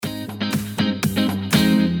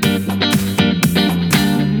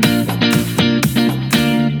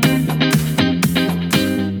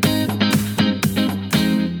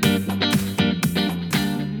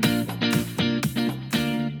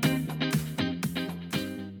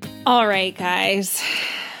All right, guys.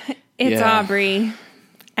 It's Aubrey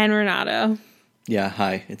and Renato. Yeah,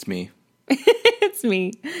 hi, it's me. It's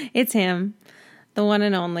me. It's him, the one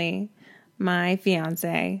and only, my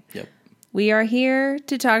fiance. Yep. We are here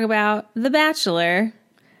to talk about The Bachelor,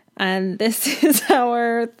 and this is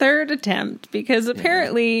our third attempt because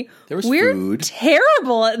apparently we're food.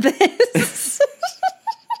 terrible at this.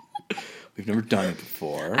 We've never done it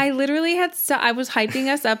before. I literally I was hyping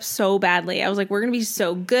us up so badly. I was like, we're going to be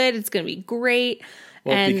so good. It's going to be great.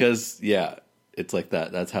 Well, because, it's like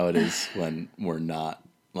that. That's how it is when we're not,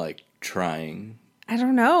 like, trying. I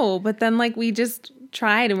don't know. But then, like, we just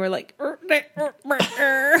tried and we're like,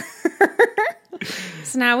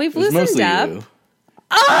 so now we've loosened up. You.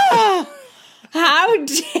 Oh! How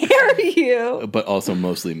dare you? But also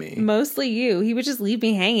mostly me. Mostly you. He would just leave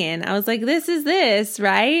me hanging. I was like, this is this,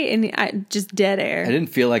 right? And I just dead air. I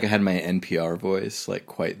didn't feel like I had my NPR voice, like,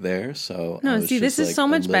 quite there, so... No, see, this is so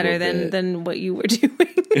much better than what you were doing.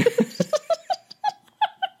 I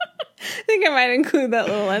think I might include that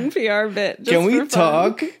little NPR bit just Can we for fun.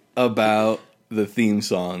 talk about the theme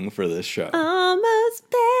song for this show? Almost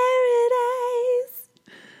Paradise.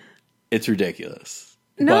 It's ridiculous.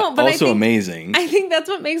 No, but also amazing. I think that's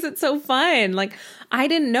what makes it so fun. Like, I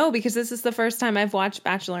didn't know because this is the first time I've watched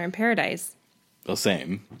Bachelor in Paradise. Well,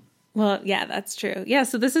 same. Well, yeah, that's true. Yeah,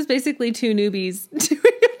 so this is basically two newbies doing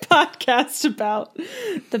a podcast about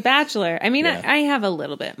The Bachelor. I mean, I have a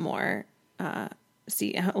little bit more, way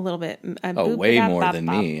more than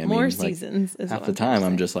me. I more mean, seasons. Like, half the time,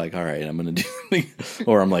 I'm just like, all right, I'm going to do,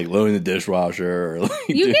 or I'm like loading the dishwasher. Or like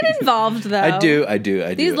you get involved, though. I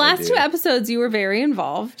do. These last two episodes, you were very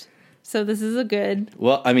involved. So this is a good.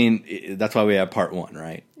 Well, I mean, that's why we have part one,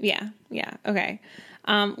 right? Yeah. Okay.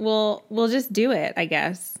 We'll just do it, I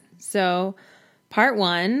guess. So, part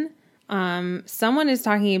one. Someone is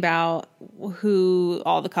talking about who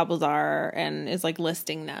all the couples are and is like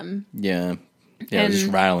listing them. Yeah, just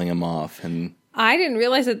rattling them off. And I didn't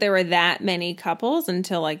realize that there were that many couples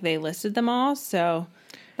until like they listed them all. So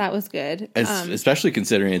that was good. Especially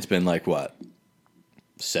considering it's been like what,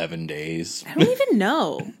 7 days? I don't even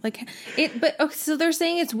know. So they're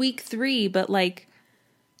saying it's week 3, but like,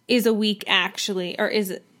 is a week actually, or is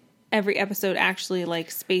it every episode actually like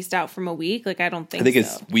spaced out from a week? Like, I don't think so. I think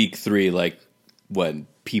it's week 3, like when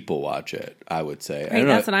people watch it, I would say. Right,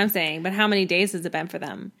 that's what I'm saying. But how many days has it been for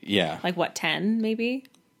them? Yeah. Like what, 10 maybe?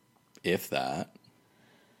 If that.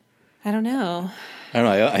 I don't know.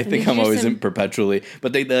 I think I'm always in perpetually,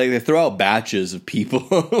 but they throw out batches of people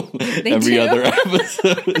every other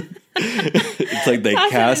episode. It's like they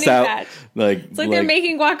cast out batch. It's like they're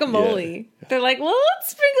making guacamole. Yeah. They're like, well, let's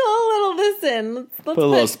sprinkle a little this in. Let's put a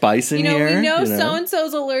little spice in here. We know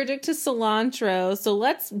so-and-so's allergic to cilantro, so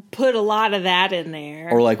let's put a lot of that in there.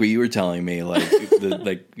 Or like what you were telling me,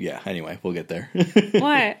 anyway, we'll get there.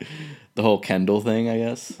 What? The whole Kendall thing, I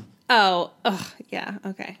guess. Oh, yeah,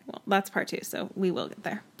 okay. Well, that's part 2, so we will get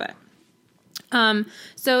there. But,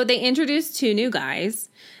 so they introduced 2 new guys,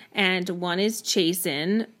 and one is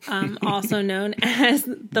Chasen, also known as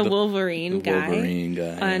the Wolverine guy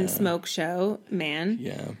on Smoke Show Man.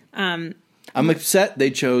 Yeah. I'm upset they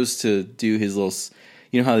chose to do his little,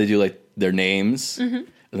 you know how they do like their names, and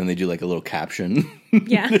then they do like a little caption.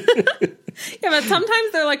 Yeah. Yeah, but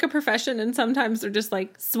sometimes they're like a profession, and sometimes they're just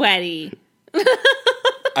like sweaty.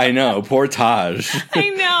 I know, poor Taj. I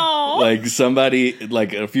know. Like somebody,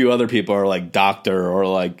 like a few other people are like doctor or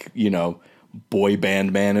like, boy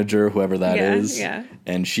band manager, whoever that is. Yeah.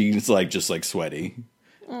 And she's like just like sweaty.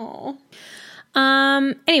 Oh.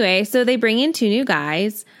 Anyway, so they bring in 2 new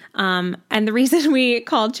guys. And the reason we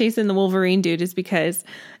called Chasen the Wolverine dude is because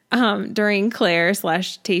during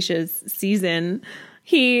Claire/Tayshia's season,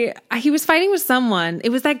 he was fighting with someone. It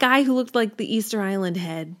was that guy who looked like the Easter Island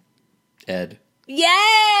head. Ed.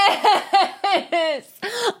 Yes!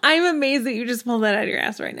 I'm amazed that you just pulled that out of your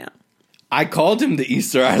ass right now. I called him the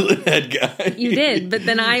Easter Island head guy. You did, but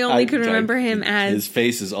then I only could remember him as... His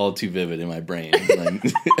face is all too vivid in my brain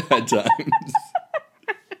at times.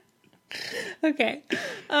 Okay.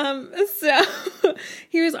 So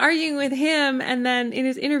he was arguing with him, and then in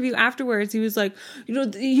his interview afterwards, he was like, he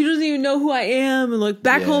doesn't even know who I am, and like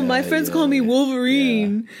back home, my friends call me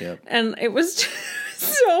Wolverine. Yeah, yep. And it was just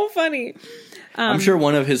so funny. I'm sure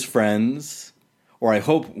one of his friends, or I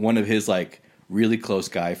hope one of his like really close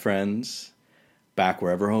guy friends, back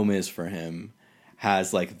wherever home is for him,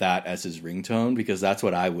 has like that as his ringtone, because that's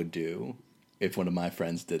what I would do if one of my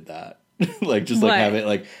friends did that. Like just like have it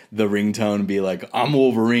like the ringtone be like, I'm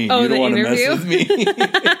Wolverine. You don't want to mess with me.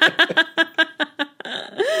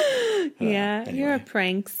 Yeah, anyway. You're a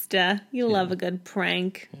prankster. You love a good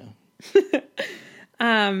prank. Yeah.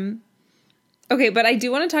 Okay, but I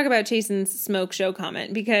do want to talk about Chasen's smoke show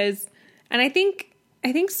comment because, and I think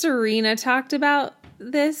Serena talked about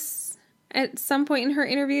this at some point in her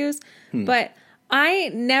interviews, but I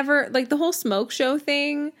never, like, the whole smoke show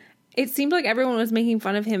thing, it seemed like everyone was making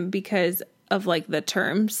fun of him because of, like, the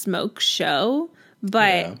term smoke show,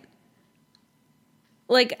 but... Yeah.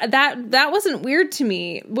 Like, that wasn't weird to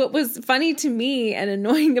me. What was funny to me and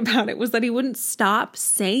annoying about it was that he wouldn't stop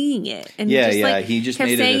saying it. And he just kept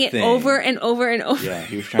made saying it a it thing. over and over and over. Yeah,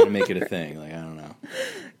 he was trying to make it a thing. Like, I don't know.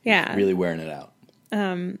 Yeah. Really wearing it out.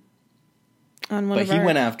 On one But of he our...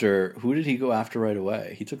 went after... Who did he go after right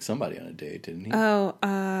away? He took somebody on a date, didn't he? Oh,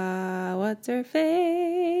 what's her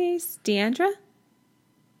face? Deandra?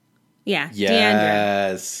 Yeah,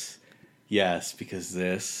 Deandra. Yes, because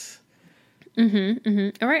this... All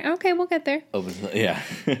right, okay, we'll get there. Yeah.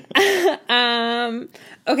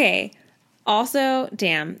 Okay. Also,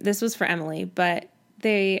 damn, this was for Emily, but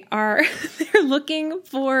they're looking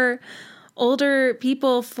for older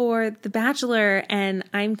people for The Bachelor, and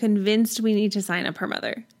I'm convinced we need to sign up her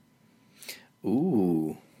mother.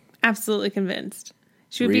 Ooh. Absolutely convinced.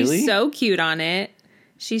 She would Really? be so cute on it.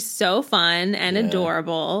 She's so fun and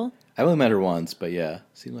adorable. I only met her once, but yeah,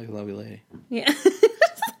 seemed like a lovely lady. Yeah.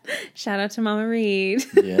 Shout out to Mama Reed.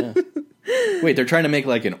 Yeah. Wait, they're trying to make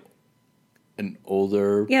like an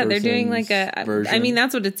older Yeah, they're doing like person's version? I mean,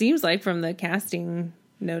 that's what it seems like from the casting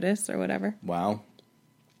notice or whatever. Wow.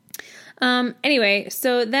 Anyway,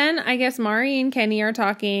 so then I guess Mari and Kenny are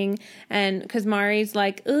talking, and because Mari's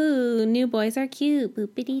like, ooh, new boys are cute,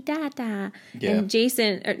 boopity da da. Yeah. And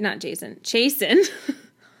Chasen,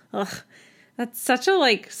 ugh, that's such a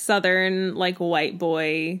like Southern, like white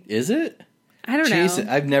boy. Is it? I don't Jason,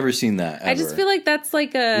 know. I've never seen that ever. I just feel like that's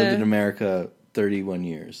like Lived in a, America 31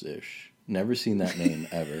 years-ish. Never seen that name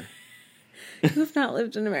ever. who've not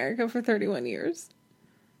lived in America for 31 years.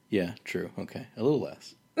 Yeah, true. Okay. A little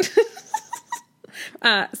less.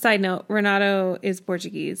 Side note, Renato is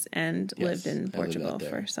Portuguese and Yes, lived in I lived Portugal out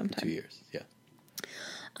there for some time. 2 years.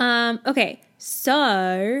 Yeah. Okay,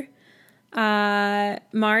 so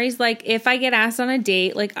Mari's like, if I get asked on a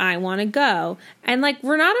date, like, I want to go. And like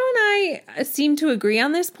Renato and I seem to agree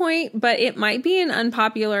on this point, but it might be an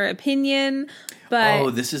unpopular opinion. But Oh,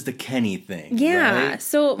 this is the Kenny thing. yeah, right?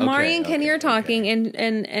 so Mari and Kenny okay, are talking,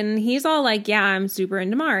 and he's all like, yeah, I'm super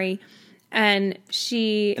into Mari. And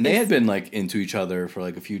she... And they had been like into each other for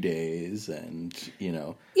like a few days, and they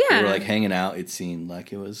Yeah. were like hanging out. It seemed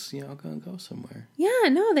like it was gonna go somewhere. Yeah,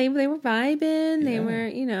 no, they were vibing. They Yeah. were,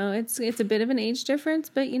 it's a bit of an age difference,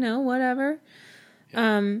 but whatever.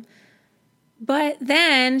 Yeah. But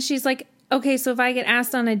then she's like, okay, so if I get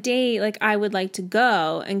asked on a date, like, I would like to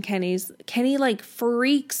go. And Kenny like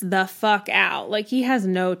freaks the fuck out. Like, he has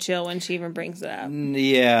no chill when she even brings it up.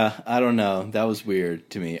 Yeah, I don't know. That was weird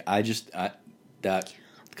to me. That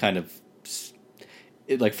kind of,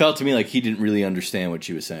 it like felt to me like he didn't really understand what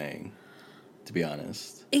she was saying, to be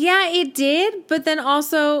honest. Yeah, it did. But then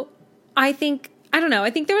also, I think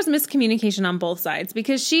there was miscommunication on both sides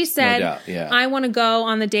because she said, No doubt, yeah. I want to go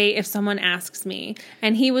on the date if someone asks me.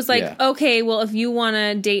 And he was like, Yeah. okay, well, if you want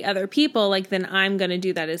to date other people, like, then I'm going to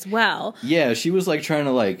do that as well. Yeah, she was like trying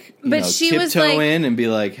to like, But she was, tiptoe like- in and be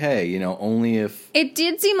like, hey, only if. It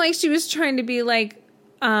did seem like she was trying to be like,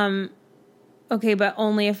 okay, but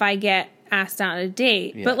only if I get asked out on a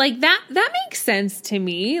date. Yeah. But like that makes sense to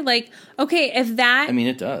me. Like, okay, if that I mean,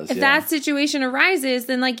 it does. if yeah. that situation arises,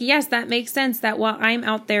 then like, yes, that makes sense that while I'm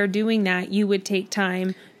out there doing that, you would take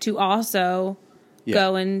time to also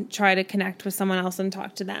go and try to connect with someone else and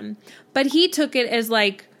talk to them. But he took it as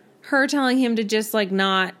like her telling him to just like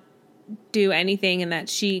not do anything and that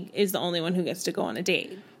she is the only one who gets to go on a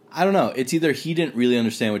date. I don't know. It's either he didn't really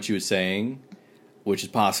understand what she was saying, which is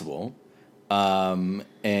possible,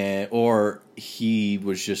 or he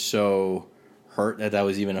was just so hurt that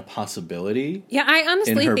was even a possibility. Yeah, I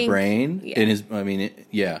honestly in her think brain, yeah. in his. I mean,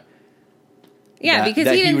 Yeah, That- because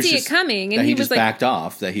that he didn't was see just- it coming, and that he he was just like, backed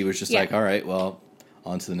off. That he was just Yeah. like, all right, well,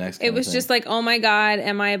 on to the next. it was just like, oh my God,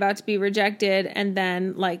 am I about to be rejected? And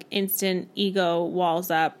then like instant ego walls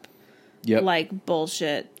up, yep, like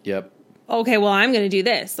bullshit. yep. Okay, well, I'm going to do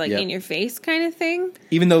this, like Yep. in your face kind of thing.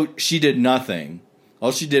 Even though she did nothing,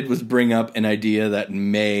 all she did was bring up an idea that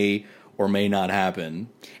may or may not happen.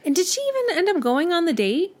 And did she even end up going on the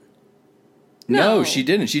date? No, she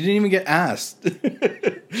didn't. She didn't even get asked.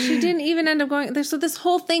 She didn't even end up going. So this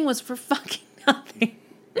whole thing was for fucking nothing.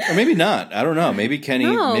 Or maybe not. I don't know. Maybe Kenny.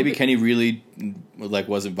 No, maybe Kenny really like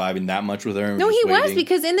wasn't vibing that much with her. And No, just he was, waiting.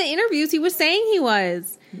 because in the interviews he was saying he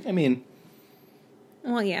was. I mean,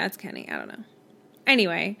 Well, yeah, it's Kenny. I don't know.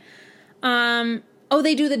 Anyway, Oh,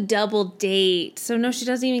 they do the double date. So no, she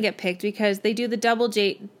doesn't even get picked because they do the double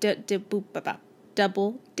date.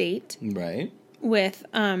 Double date Right. with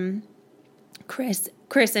Chris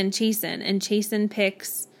and Chasen, and Chasen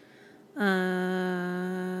picks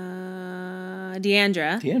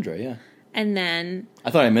Deandra, Yeah. and then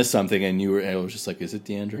I thought I missed something, and I was just like, "Is it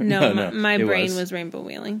Deandra?" no, my brain was rainbow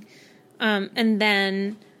wheeling. And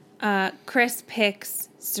then Chris picks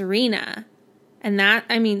Serena, and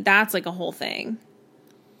that's like a whole thing.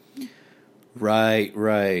 Right.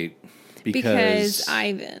 Because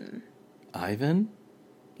Ivan. Ivan?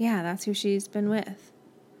 Yeah, that's who she's been with.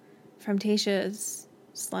 From Tasha's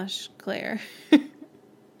 / Claire.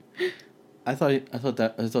 I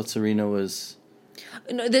thought Serena was.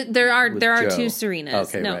 No, there are Joe. two Serenas.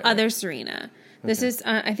 Okay, no, right. other Serena. This is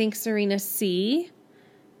I think Serena C.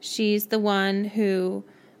 She's the one who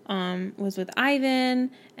was with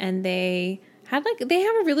Ivan, and they have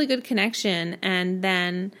a really good connection. And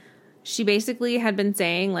then she basically had been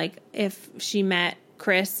saying like if she met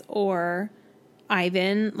Chris or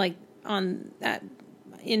Ivan like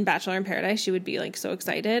in Bachelor in Paradise, she would be like so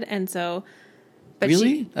excited. And so. But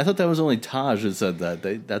really? I thought that was only Taj that said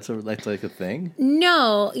that. That's like a thing?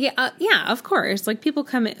 No. Yeah, of course. Like, people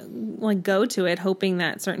come, like, go to it hoping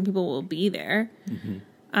that certain people will be there.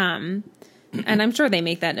 Mm-hmm. And I'm sure they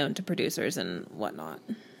make that known to producers and whatnot.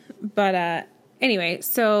 But, anyway,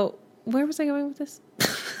 so where was I going with this?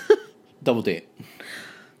 Double date.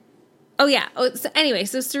 Oh, yeah.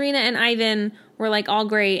 So Serena and Ivan were, like, all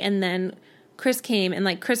great, and then Chris came, and,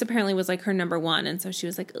 like, Chris apparently was, like, her number one, and so she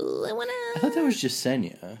was like, "Ooh, I wanna..." I thought that was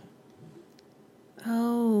Jasenia.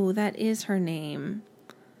 Oh, that is her name.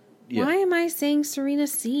 Yeah. Why am I saying Serena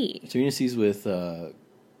C? Serena C's with, why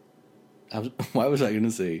was I going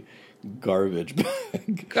to say garbage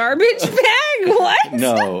bag? Garbage bag? What?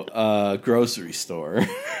 No, grocery store.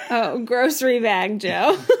 Oh, grocery bag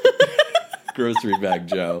Joe. Grocery bag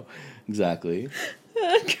Joe. Exactly.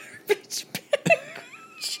 Garbage bag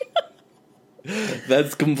Joe.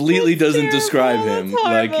 That's completely doesn't terrible. describe him. That's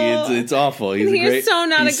Like horrible. it's awful. He's He a great. is so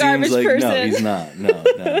not he a garbage seems like, person. No, he's not.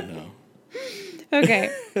 No.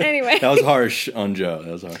 Okay. Anyway. That was harsh on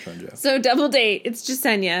Joe. So double date. It's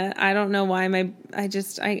Jasenia. I don't know why I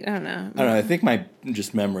don't know. I think my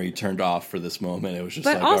just memory turned off for this moment. It was just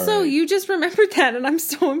But like, also, all right. you just remembered that, and I'm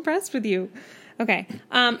so impressed with you. Okay.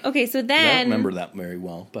 Okay. So I then don't remember that very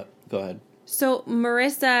well, but go ahead. So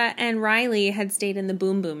Marissa and Riley had stayed in the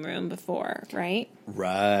Boom Boom room before, right?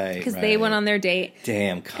 Right. Because they went on their date.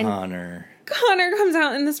 Damn, Connor. Connor comes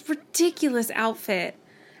out in this ridiculous outfit.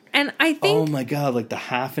 And I think... Oh my God, like the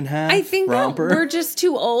half and half I think romper? we're just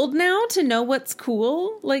too old now to know what's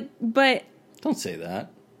cool. Like, but... Don't say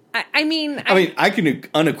that. I mean, I can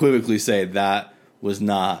unequivocally say that was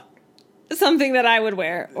not... something that I would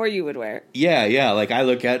wear or you would wear. Yeah. Like I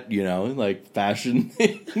look at, like fashion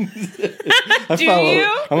things.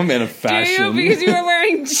 You? I'm a man of fashion. Do you? Because you were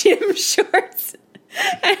wearing gym shorts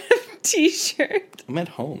and a t-shirt. I'm at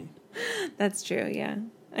home. That's true, yeah.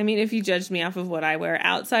 I mean, if you judged me off of what I wear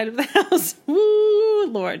outside of the house, woo,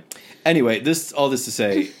 Lord. Anyway, all this to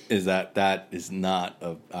say is that is not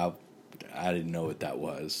I didn't know what that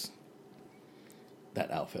was.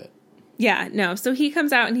 That outfit. Yeah, no. So he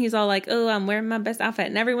comes out and he's all like, "Oh, I'm wearing my best outfit."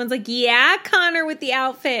 And everyone's like, "Yeah, Connor with the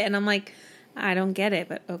outfit." And I'm like, I don't get it,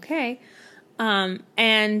 but okay.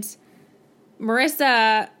 And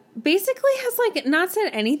Marissa basically has like not said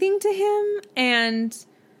anything to him and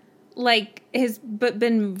like has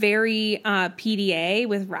been very PDA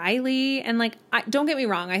with Riley. And like, don't get me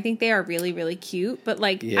wrong, I think they are really, really cute, but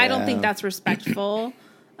like, I don't think that's respectful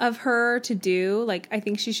of her to do. Like, I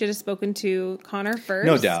think she should have spoken to Connor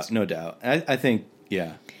first. No doubt. I think,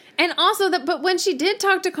 yeah. And also but when she did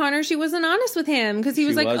talk to Connor, she wasn't honest with him because he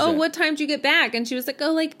was like, "Oh, what time did you get back?" And she was like,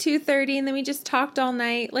 "Oh, like 2:30," and then we just talked all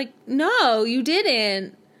night. Like, no, you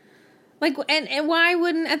didn't. Like, and why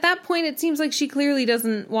wouldn't, at that point, it seems like she clearly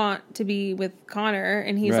doesn't want to be with Connor,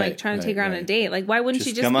 and he's like trying to take her on a date. Like, why wouldn't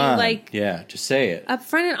she just be like, yeah, just say it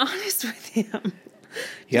upfront and honest with him?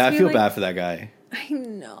 Yeah, I feel bad for that guy. I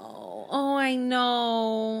know. Oh, I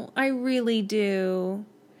know. I really do.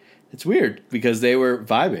 It's weird because they were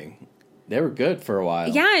vibing. They were good for a while.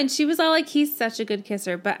 Yeah, and she was all like, "He's such a good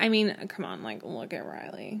kisser." But I mean, come on, like, look at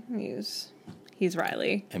Riley. He's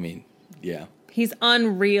Riley. I mean, yeah. He's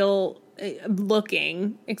unreal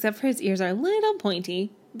looking, except for his ears are a little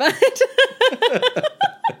pointy. But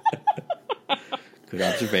good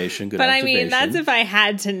observation. But I mean, that's if I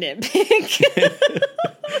had to nitpick.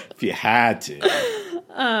 If you had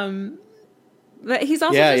to. But he's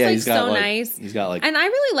also just so nice. He's got like, and I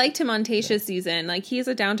really liked him on Tayshia's season. Like, he's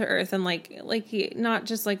a down to earth and like he not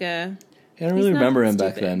just like a. I don't really not remember him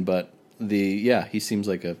back stupid. then, but he seems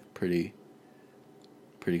like a pretty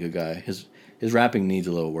good guy. His rapping needs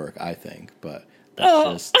a little work, I think, but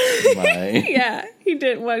that's just my Yeah, he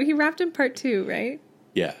did. What he rapped in part 2, right?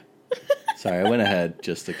 yeah. Sorry, I went ahead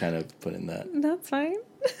just to kind of put in that. That's fine.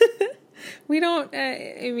 We don't.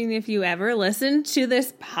 I mean, if you ever listen to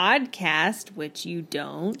this podcast, which you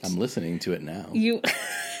don't, I'm listening to it now. you,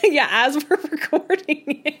 yeah, as we're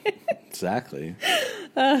recording it. Exactly.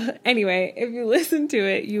 Anyway, if you listen to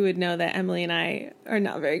it, you would know that Emily and I are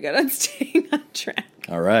not very good at staying on track.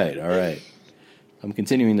 All right. I'm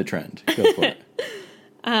continuing the trend. Go for it.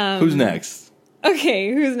 Who's next?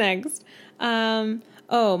 Okay, who's next?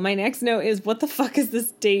 Oh, my next note is what the fuck is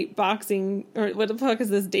this date boxing, or what the fuck is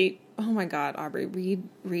this date? Oh my God, Aubrey,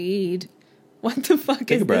 read. What the fuck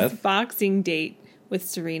Take is a breath. this boxing date with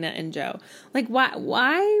Serena and Joe? Like,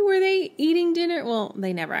 why were they eating dinner? Well,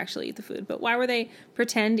 they never actually eat the food, but why were they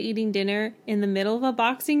pretend eating dinner in the middle of a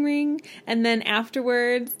boxing ring, and then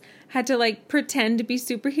afterwards had to like pretend to be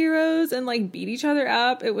superheroes and like beat each other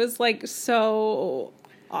up? It was like so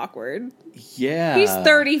awkward. Yeah. He's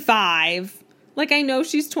 35. Like, I know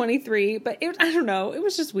she's 23, but I don't know. It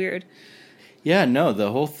was just weird. Yeah, no, the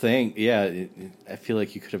whole thing. Yeah, I feel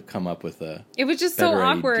like you could have come up with a. It was just so better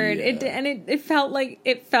awkward. idea. It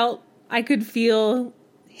felt I could feel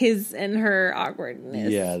his and her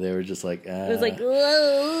awkwardness. Yeah, they were just like. It was like,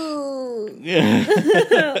 whoa. Yeah.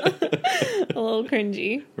 A little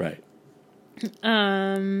cringy. Right.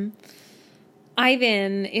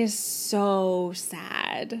 Ivan is so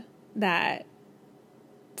sad that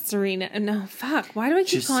Serena. No, fuck. Why do I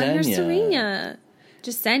keep calling her Jasenia. Serena?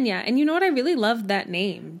 Jasenia. And you know what? I really love that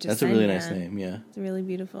name. Jasenia. That's a really nice name. Yeah. It's really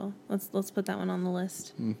beautiful. Let's put that one on the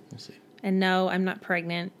list. We'll see. And no, I'm not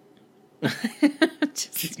pregnant.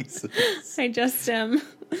 Jesus. I just am.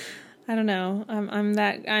 I don't know. I'm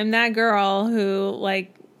that girl who,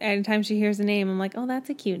 like, anytime she hears a name, I'm like, oh, that's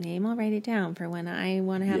a cute name. I'll write it down for when I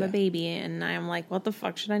want to have Yeah. a baby. And I'm like, what the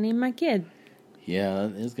fuck should I name my kid? Yeah,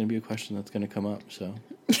 that is going to be a question that's going to come up. So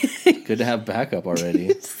good to have backup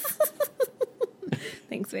already.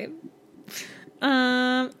 Thanks, babe.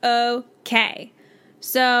 Okay.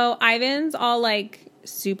 So Ivan's all like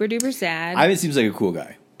super duper sad. Ivan seems like a cool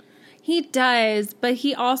guy. He does, but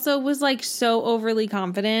he also was like so overly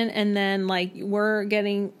confident, and then like we're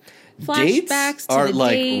getting flashbacks Dates to are the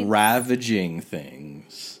like dates. ravaging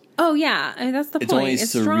things. Oh yeah, I mean, that's the It's point. only It's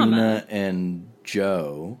Serena drama. and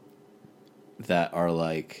Joe that are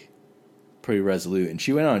like pretty resolute. And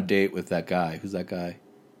she went on a date with that guy. Who's that guy?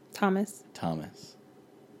 Thomas. Thomas.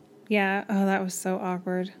 Yeah. Oh, that was so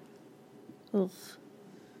awkward. Ugh.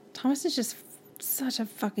 Thomas is just such a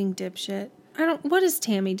fucking dipshit. What is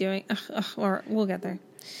Tammy doing? Or we'll get there.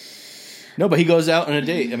 No, but he goes out on a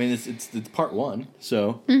date. I mean, it's part one.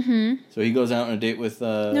 So so he goes out on a date with.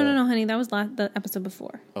 No, honey. That was the episode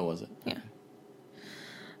before. Oh, was it? Yeah.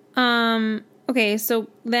 Okay, so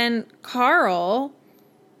then Carl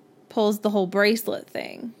pulls the whole bracelet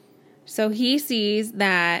thing. So he sees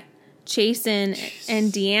that Chasen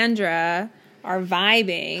and Deandra are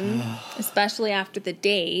vibing, especially after the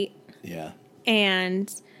date. Yeah.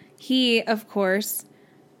 And he, of course,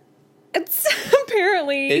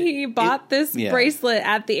 he bought this yeah. bracelet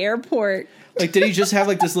at the airport. Like, did he just have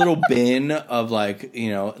like this little bin of like, you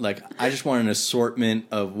know, like I just want an assortment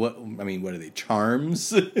of what are they,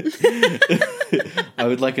 charms? I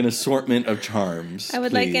would like an assortment of charms. I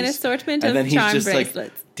would like an please. assortment And of then he's charm just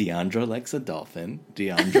bracelets. like, Deandra likes a dolphin.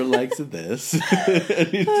 Deandra likes this. And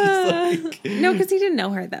he's just like, No, because he didn't know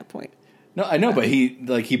her at that point. no, I know, but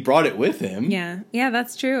he brought it with him. Yeah,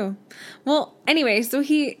 that's true. Well, anyway, so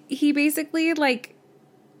he basically like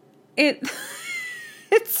it.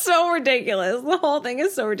 It's so ridiculous. The whole thing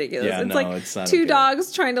is so ridiculous. Yeah, it's no, like it's not two okay.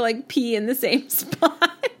 dogs trying to like pee in the same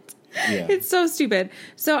spot. Yeah. It's so stupid.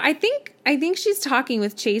 So I think she's talking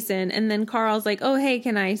with Chasen, and then Carl's like, "Oh, hey,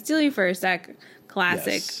 can I steal you for a sec?"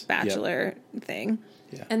 Classic Yes. bachelor thing.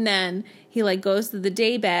 Yeah. And then he like goes to the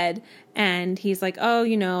day bed, and he's like, "Oh,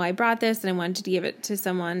 you know, I brought this, and I wanted to give it to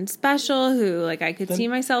someone special who like I could see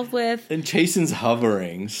myself with." And Chasen's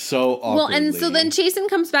hovering so awkwardly. Well, and so then Chasen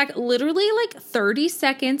comes back literally like 30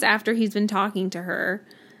 seconds after he's been talking to her,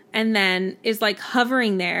 and then is like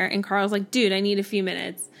hovering there, and Carl's like, "Dude, I need a few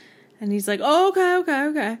minutes." And he's like, "Oh,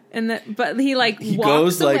 okay." And but he like he walks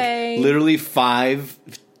goes away. like literally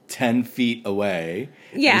 5-10 feet away.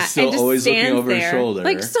 Yeah, and he's still and just always looking stands over his there. shoulder.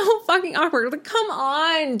 Like, so fucking awkward. Like, come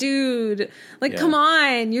on, dude. Like, Yeah. come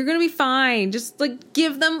on. You're gonna be fine. Just, like,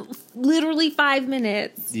 give them literally 5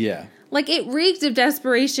 minutes. Yeah. Like, it reeked of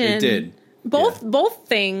desperation. It did. Both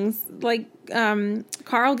things. Like,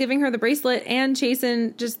 Carl giving her the bracelet and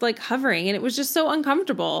Chasen just like hovering, and it was just so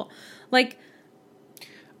uncomfortable. Like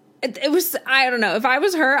it was, I don't know. If I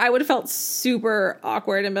was her, I would have felt super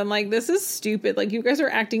awkward and been like, this is stupid. Like, you guys are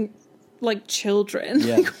acting like children.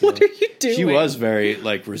 Yeah, like, what are you doing? She was very,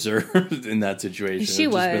 like, reserved in that situation. She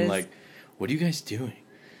It's was. just been like, what are you guys doing?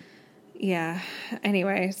 Yeah.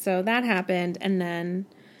 Anyway, so that happened. And then,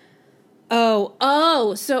 so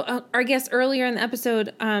I guess earlier in the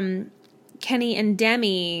episode, Kenny and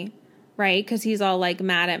Demi, right? Because he's all, like,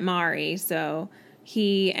 mad at Mari. So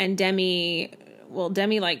he and Demi... Well,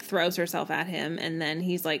 Demi, like, throws herself at him, and then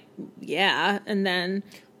he's like, yeah, and then...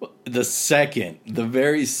 The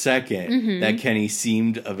very second that Kenny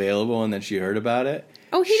seemed available and then she heard about it...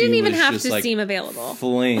 Oh, he didn't even have to like, seem available.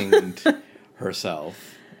 Flinged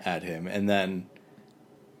herself at him, and then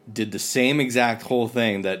did the same exact whole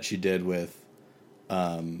thing that she did with...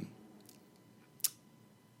 what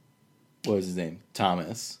was his name?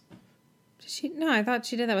 Thomas. No, I thought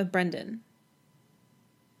she did that with Brendan.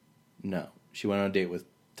 No. She went on a date with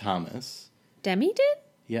Thomas. Demi did?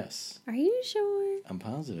 Yes. Are you sure? I'm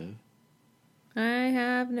positive. I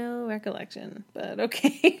have no recollection, but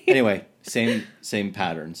okay. Anyway, same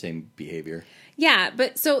pattern, same behavior. Yeah,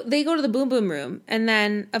 but so they go to the Boom Boom room, and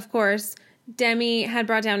then, of course, Demi had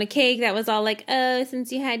brought down a cake that was all like, oh,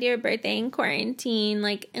 since you had your birthday in quarantine,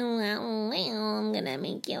 like, oh, I'm gonna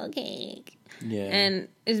make you a cake. Yeah. And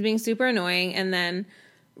is being super annoying, and then...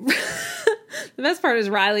 The best part is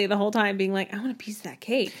Riley the whole time being like, I want a piece of that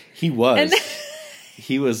cake. He was.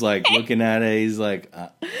 He was like looking at it. He's like, I'm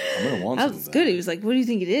going to want some of that. That's good. He was like, what do you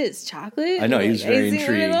think it is? Chocolate? I know. Like, he was very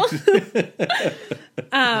intrigued.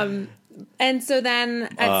 And so then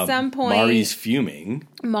at some point. Mari's fuming.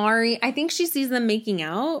 Mari, I think she sees them making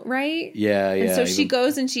out, right? Yeah, yeah. And so she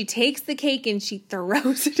goes and she takes the cake and she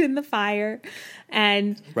throws it in the fire.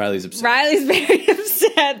 And Riley's upset. Riley's very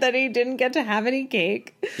upset that he didn't get to have any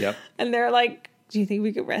cake. Yep. And they're like, do you think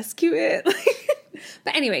we could rescue it?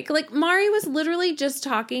 But anyway, like Mari was literally just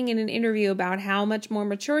talking in an interview about how much more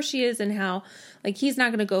mature she is and how like he's not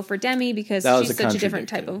going to go for Demi because she's such a different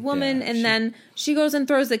type of woman. Yeah, then she goes and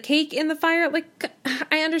throws the cake in the fire. Like,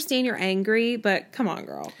 I understand you're angry, but come on,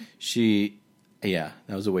 girl. Yeah,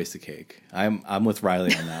 that was a waste of cake. I'm with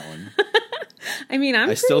Riley on that one. I mean,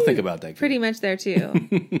 I still think about that cake. Pretty much there too.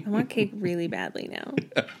 I want cake really badly now.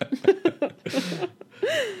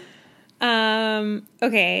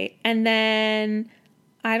 Okay, and then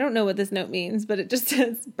I don't know what this note means, but it just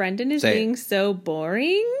says Brendan is being so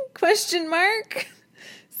boring? ?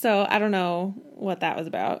 So I don't know what that was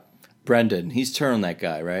about. Brendan, he's turtleneck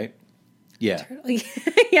guy, right? Yeah.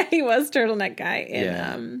 Yeah, he was turtleneck guy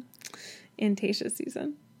in Tayshia's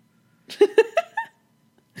season.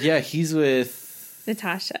 Yeah, he's with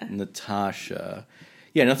Natasha.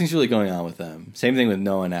 Yeah, nothing's really going on with them. Same thing with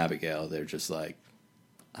Noah and Abigail. They're just like,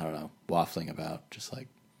 I don't know, waffling about, just like.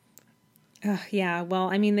 Yeah, well,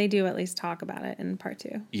 I mean, they do at least talk about it in part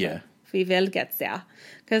 2. Yeah. We will get there.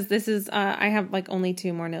 Because this is, I have like only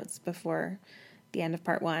 2 more notes before the end of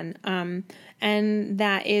part 1. And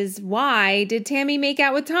that is why did Tammy make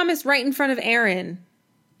out with Thomas right in front of Aaron?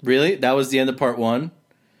 Really? That was the end of part 1?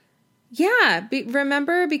 Yeah.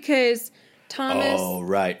 Remember? Because Thomas. Oh,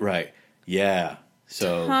 right. Yeah.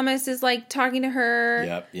 So Thomas is like talking to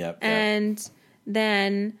her. Yep. And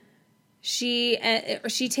then she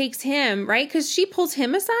takes him, right? Because she pulls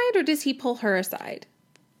him aside, or does he pull her aside?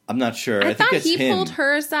 I'm not sure. I think thought he pulled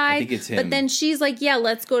her aside. I think it's him. But then she's like, yeah,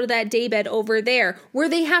 let's go to that daybed over there where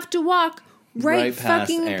they have to walk right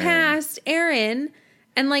fucking past Aaron.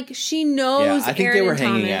 And like, she knows I think Aaron they were and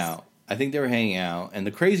hanging Thomas. out. I think they were hanging out. And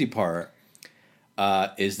the crazy part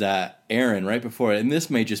is that Aaron, right before, and this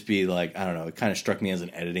may just be like, I don't know, it kind of struck me as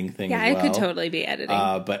an editing thing as well. Yeah, it could totally be editing.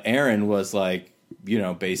 But Aaron was like,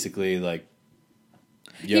 basically like,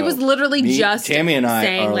 he was literally just Tammy and I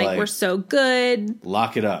saying, are like, we're so good.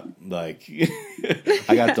 Lock it up. Like,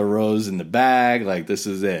 I got the rose in the bag. Like, this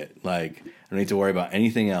is it. Like, I don't need to worry about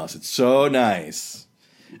anything else. It's so nice.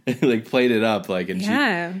 Like, played it up. Like,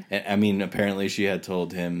 and I mean, apparently she had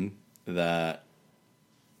told him that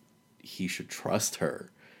he should trust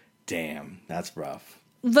her. Damn, that's rough.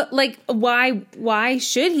 But, like, why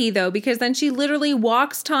should he, though? Because then she literally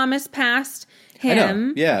walks Thomas past him. I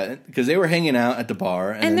know. Yeah, because they were hanging out at the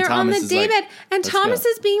bar, and they're Thomas on the daybed, and Thomas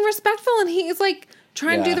is being respectful, and he's like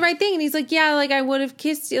trying to do the right thing, and he's like, yeah, like I would have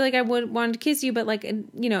kissed you, like I would want to kiss you, but like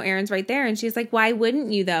Aaron's right there, and she's like, why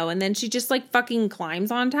wouldn't you though? And then she just like fucking climbs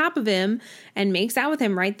on top of him and makes out with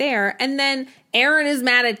him right there, and then Aaron is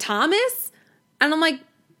mad at Thomas, and I'm like,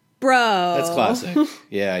 bro, that's classic.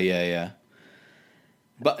 Yeah.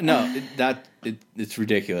 But no, it's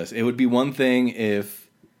ridiculous. It would be one thing if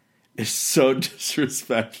it's so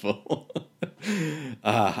disrespectful.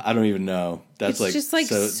 I don't even know. That's it's like just like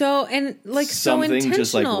so and like so something intentional.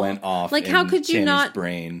 just like went off. Like how could you Tammy's not?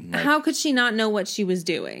 brain? Like, how could she not know what she was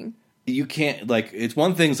doing? you can't like. It's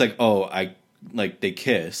one thing. It's like they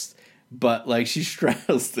kissed. But like she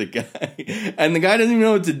straddles the guy, and the guy doesn't even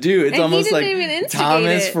know what to do. It's And almost he like didn't even instigate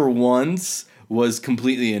Thomas, it. for once, was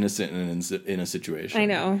completely innocent in a situation. I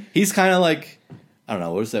know. He's kind of like, I don't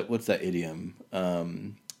know, what's that idiom?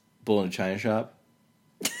 Bull in a china shop.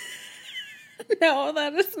 No,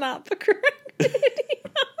 that is not the correct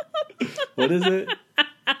idiom. What is it?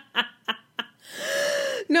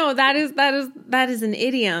 No, that is an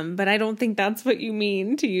idiom, but I don't think that's what you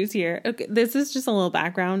mean to use here. Okay, this is just a little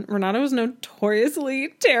background. Renato is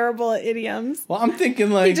notoriously terrible at idioms. Well, I'm thinking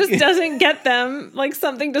like He just doesn't get them. Like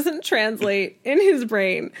something doesn't translate in his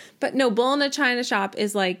brain. But no, bull in a china shop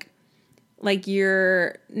is like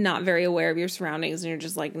you're not very aware of your surroundings and you're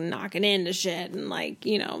just like knocking into shit and like,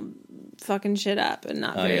 you know, fucking shit up and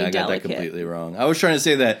not very I got delicate. that completely wrong. I was trying to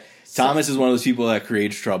say that Thomas is one of those people that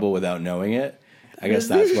creates trouble without knowing it. I guess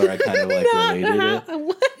that's where I kind of like related it.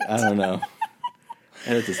 What? I don't know.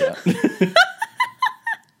 Edit this out.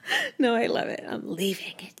 No, I love it. I'm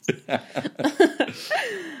leaving it.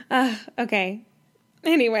 Okay.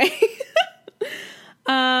 Anyway.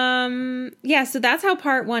 Yeah, so that's how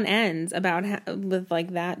part 1 ends with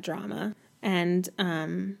like that drama. And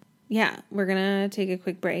yeah, we're going to take a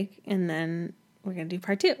quick break and then we're going to do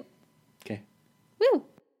part 2. Okay. Woo.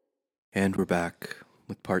 And we're back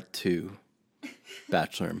with part 2.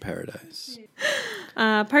 Bachelor in Paradise.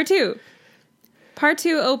 Part 2. Part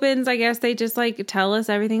 2 opens, I guess they just like tell us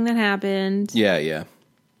everything that happened. Yeah.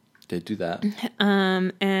 They do that.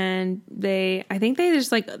 And I think they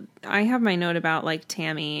just like, I have my note about like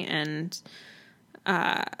Tammy and,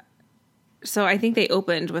 so I think they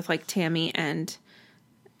opened with like Tammy and,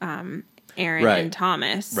 Aaron and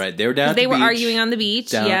Thomas. Right. They were down at the the beach. They were beach, arguing on the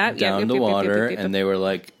beach. down the water, and they were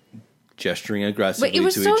like gesturing aggressively But it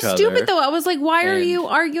was to so each other. stupid though. I was like, why are And- you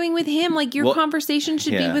arguing with him? Like your conversation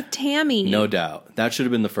should be with Tammy. No doubt. That should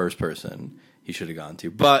have been the first person he should have gone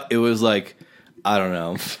to. But it was like, I don't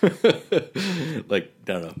know. Like,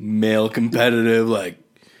 I don't know, male competitive, like,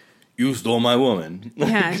 you stole my woman.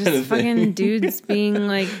 Yeah, just fucking dudes being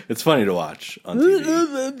like... It's funny to watch on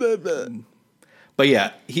TV. But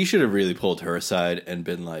yeah, he should have really pulled her aside and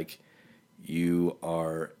been like, you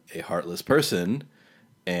are a heartless person.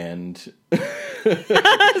 And Is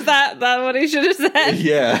that what he should have said?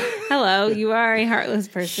 yeah. Hello, you are a heartless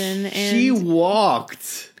person. And She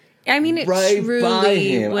walked I mean, it right truly by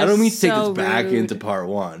him. was I don't mean to take so this back rude. into part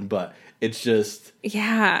 1, but it's just...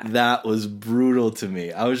 Yeah. That was brutal to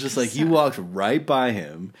me. I was just like, you walked right by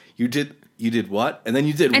him. You did what? And then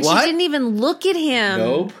you did And what? she didn't even look at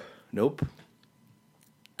him. Nope.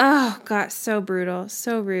 Oh, God, so brutal.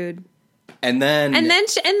 So rude. And then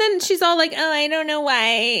she's all like, oh, I don't know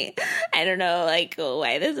why. I don't know, like,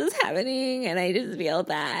 why this is happening. And I just feel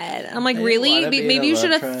bad. I'm like, really? Maybe you should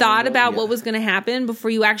have thought about what was going to happen before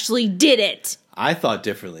you actually did it. I thought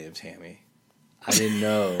differently of Tammy. I didn't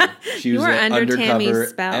know she You was were an under undercover Tammy's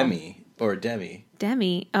spell. Emmy or Demi.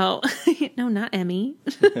 Demi. Oh, no, not Emmy.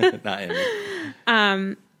 Not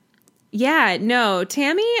Emmy. Yeah, no,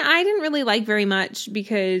 Tammy, I didn't really like very much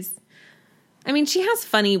because, I mean, she has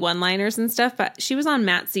funny one-liners and stuff, but she was on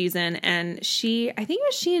Matt's season, and I think it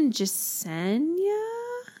was she and Jasenia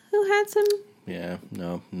who had some Yeah,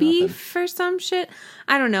 no, nothing. beef or some shit.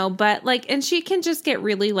 I don't know, but like, and she can just get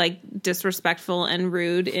really like disrespectful and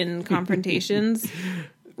rude in confrontations,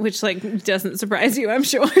 which like doesn't surprise you, I'm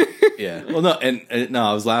sure. Yeah. Well, no, and no,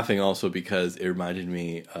 I was laughing also because it reminded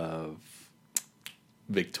me of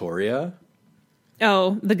Victoria.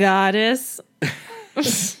 Oh, the goddess.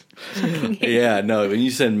 Yeah, no, when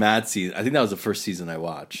you said Matt's season, I think that was the first season I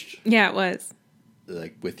watched, Yeah, it was.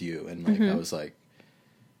 like, with you, and like, I was like,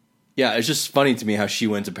 yeah, it's just funny to me how she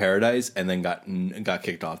went to Paradise and then got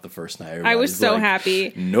kicked off the first night. I was Everybody's so like,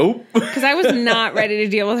 happy. Nope. Because I was not ready to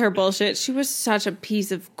deal with her bullshit. She was such a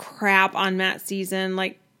piece of crap on Matt's season.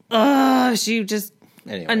 Like, she just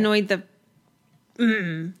Anyway. annoyed the...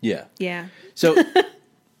 Yeah. Yeah. So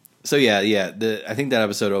yeah. I think that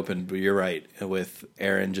episode opened, but you're right, with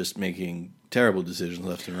Aaron just making terrible decisions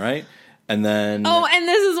left and right, and then Oh, and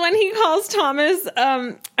this is when he calls Thomas,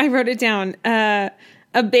 I wrote it down, a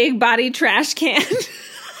big body trash can.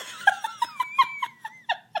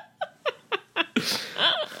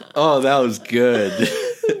 oh, that was good.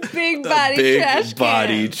 Big body Big trash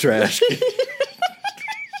body can. trash can.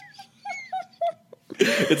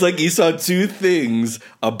 It's like you saw two things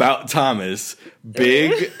about Thomas,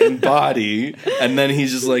 big and body, and then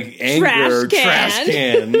he's just like anger, trash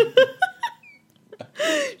can.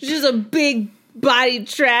 Just a big body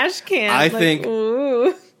trash can.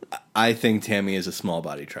 I think Tammy is a small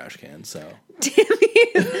body trash can, so.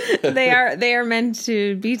 they are meant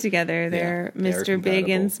to be together. They're Mr. Big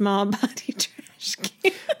and small body trash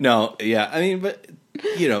can. No, yeah, I mean, but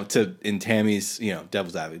in Tammy's,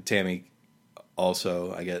 devil's advocate, Tammy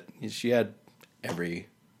also, she had every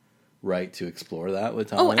right to explore that with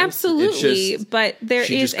Thomas. Oh, absolutely. But there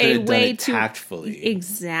is a way to tactfully.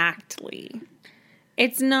 Exactly.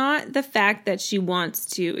 It's not the fact that she wants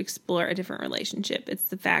to explore a different relationship. It's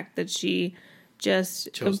the fact that she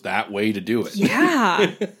just chose that way to do it.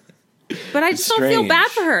 Yeah. But I just don't feel bad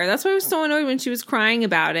for her. That's why I was so annoyed when she was crying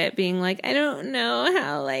about it, being like, I don't know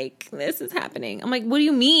how, this is happening. I'm like, what do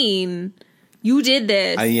you mean? You did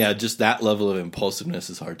this. Yeah, just that level of impulsiveness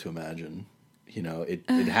is hard to imagine. It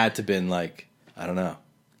had to been I don't know.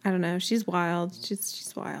 I don't know. She's wild.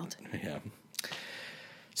 She's wild. Yeah.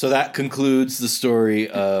 So that concludes the story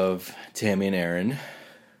of Tammy and Aaron.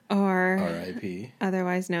 Or R.I.P.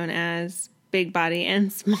 Otherwise known as Big Body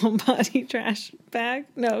and Small Body Trash Bag.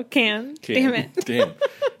 No, can. Damn it. Damn.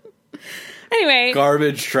 Anyway.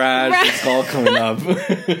 Garbage, trash, it's all coming up.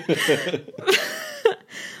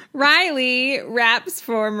 Riley raps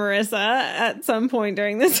for Marissa at some point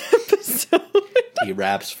during this episode. He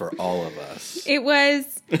raps for all of us. It was...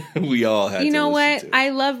 We all had to listen to. You know what? I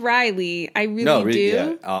love Riley. I really do.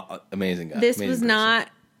 Yeah, amazing guy. This amazing was person.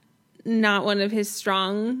 not one of his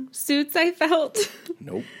strong suits, I felt.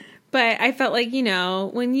 Nope. But I felt like,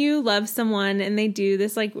 when you love someone and they do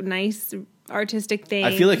this nice artistic thing.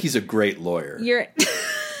 I feel like he's a great lawyer. You're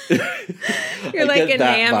I like get enamored.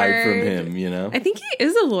 that vibe from him, I think he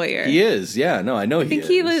is a lawyer. He is, yeah. No, I know he is. I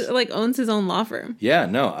think he owns his own law firm. Yeah,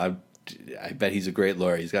 no, I bet he's a great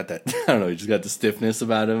lawyer. He's got that, I don't know, he just got the stiffness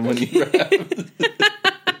about him when he raps.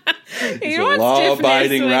 He's a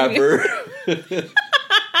law-abiding rapper.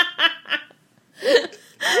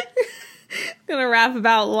 Gonna rap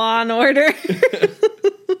about Law and Order.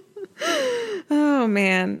 Oh,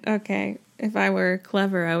 man. Okay. If I were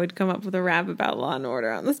clever, I would come up with a rap about Law and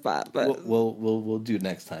Order on the spot. But we'll do it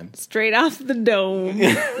next time. Straight off the dome.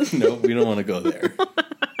 No, we don't want to go there.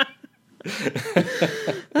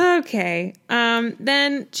 Okay.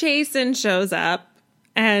 Then Chasen shows up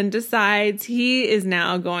and decides he is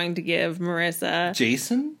now going to give Marissa...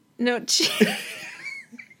 Jason? No,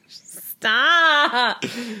 Stop.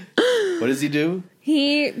 What does he do?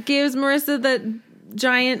 He gives Marissa the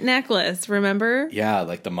giant necklace, remember? Yeah,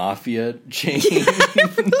 like the mafia chain. Yeah,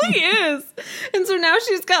 it really is. And so now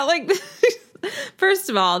she's got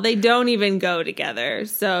first of all, they don't even go together.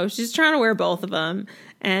 So she's trying to wear both of them.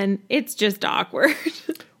 And it's just awkward.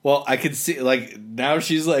 Well, I could see, now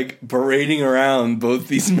she's, parading around both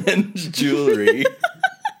these men's jewelry.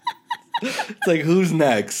 It's who's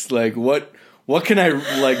next? What can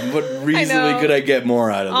what reasonably could I get more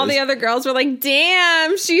out of All this? the other girls were like,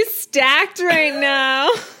 damn, she's stacked right now.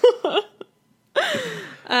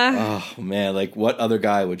 Oh, man. What other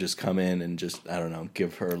guy would just come in and just, I don't know,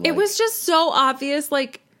 give her, It was just so obvious,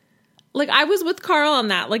 I was with Carl on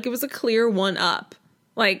that. It was a clear one-up.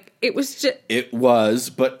 It was just... It was,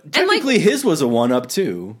 but technically his was a one-up,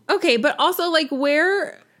 too. Okay, but also,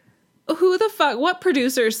 where... Who the fuck... What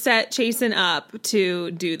producer set Chasen up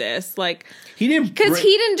to do this? He didn't... Because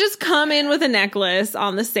he didn't just come in with a necklace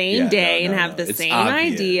on the same day and have the it's same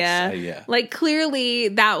obvious. idea. Yeah. Clearly,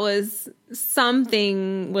 that was...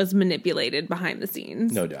 Something was manipulated behind the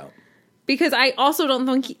scenes. No doubt. Because I also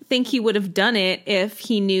don't think he would have done it if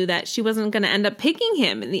he knew that she wasn't going to end up picking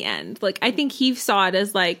him in the end. I think he saw it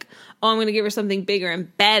as oh, I'm going to give her something bigger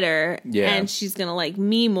and better. Yeah. And she's going to like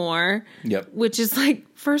me more. Yep. Which is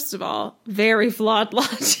first of all, very flawed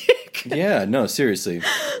logic. Yeah, no, seriously.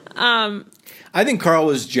 I think Carl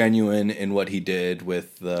was genuine in what he did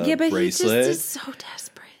with the but bracelet. He just is so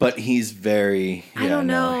desperate. But he's very... I don't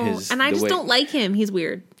know. And I just don't like him. He's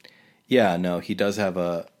weird. Yeah, no, he does have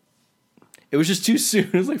a... It was just too soon.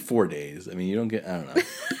 It was 4 days. I mean, you don't get... I don't know.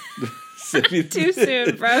 Too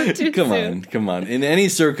soon, bro. Too soon. Come on. In any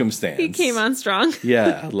circumstance. He came on strong.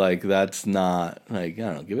 Yeah, that's not... I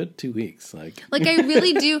don't know. Give it 2 weeks. I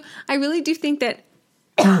really do... I really do think that...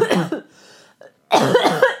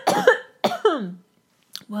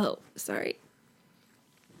 Whoa, sorry.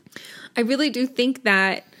 I really do think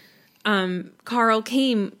that Carl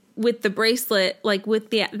came with the bracelet, with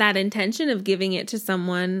that intention of giving it to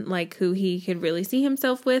someone who he could really see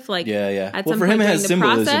himself with. Yeah. At Well, some for point him, it has during the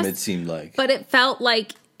symbolism. process. It seemed like, but it felt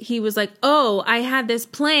like he was oh, I had this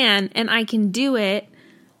plan and I can do it.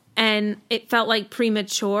 and it felt like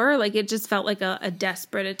premature. Like it just felt like a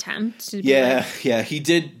desperate attempt to be Yeah, like, yeah. He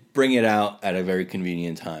did bring it out at a very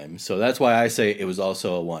convenient time. So that's why I say it was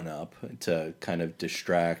also a one-up to kind of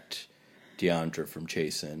distract Deandra from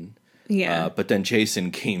Chasen. yeah. But then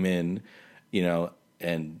Chasen came in,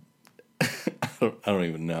 and I don't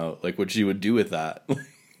even know like what she would do with that.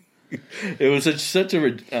 It was such a I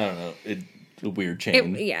don't know, a weird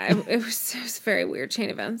chain. It was a very weird chain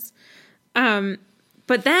of events.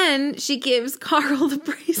 But then she gives Carl the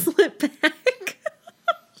bracelet back.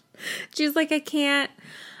 She's like, I can't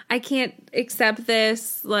accept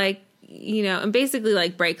this, like, and basically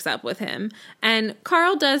like breaks up with him. And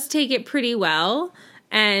Carl does take it pretty well.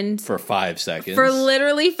 And for 5 seconds. For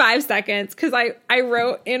literally 5 seconds. Because I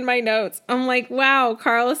wrote in my notes, I'm like, wow,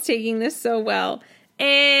 Carl is taking this so well.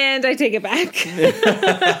 And I take it back.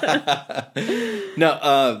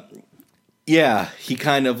 No, yeah, he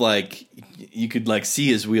kind of like, you could like see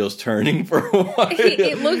his wheels turning for a while.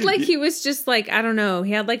 It looked like he was just like, I don't know,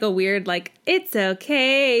 he had like a weird like, it's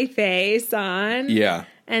okay face on. Yeah.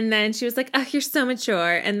 And then she was like, oh, you're so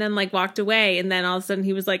mature. And then like walked away. And then all of a sudden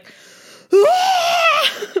he was like, ah!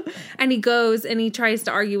 And he goes and he tries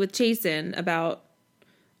to argue with Chasen about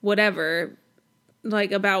whatever,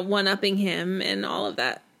 like about one-upping him and all of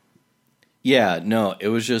that. Yeah, no, it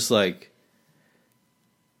was just like,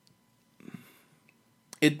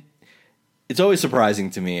 it's always surprising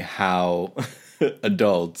to me how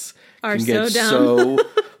adults are can get so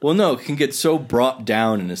dumb. Can get so brought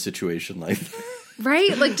down in a situation like that.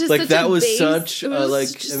 Right? Like just like such that a was base, such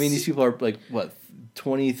just, I mean, these people are like what,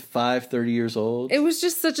 25, 30 years old. It was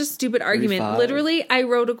just such a stupid argument. 35. Literally, I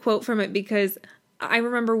wrote a quote from it because I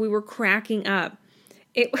remember we were cracking up.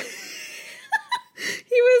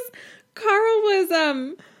 Carl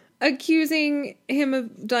was accusing him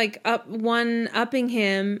of like upping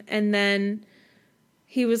him, and then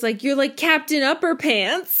he was like, "You're like Captain Upper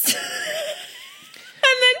Pants," and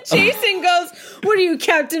then Chasen goes, "What are you,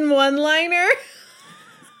 Captain One-Liner?"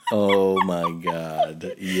 Oh my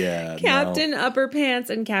god! Yeah, Captain Upper Pants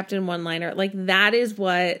and Captain One-Liner. Like that is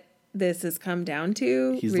what this has come down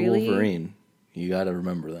to. He's really. the Wolverine. You got to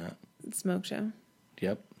remember that. Smoke show.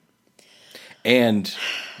 Yep. And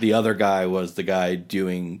the other guy was the guy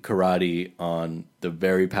doing karate on the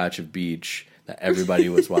very patch of beach that everybody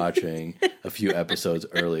was watching a few episodes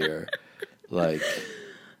earlier. Like,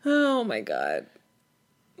 oh my god.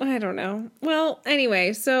 I don't know. Well,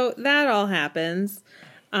 anyway, so that all happens.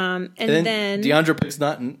 And then Deandra picks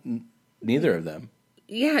neither of them.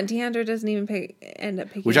 Yeah, Deandra doesn't even end up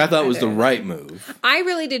picking Which I up thought was either. the right move. I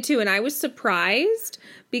really did too, and I was surprised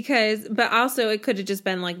but also it could have just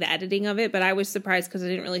been like the editing of it, but I was surprised because I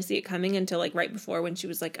didn't really see it coming until like right before when she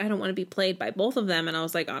was like, I don't want to be played by both of them, and I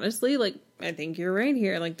was like, honestly, like, I think you're right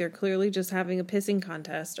here. Like, they're clearly just having a pissing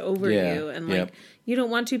contest over you, and like, you don't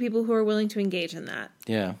want two people who are willing to engage in that.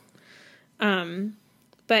 Yeah.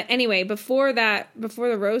 But anyway, before the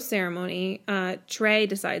rose ceremony, Trey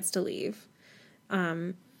decides to leave.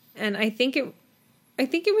 And I think it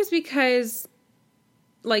was because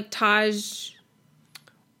like Taj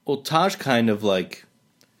kind of like,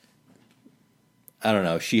 I don't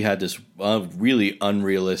know, she had this really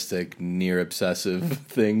unrealistic, near obsessive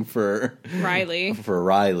thing for Riley.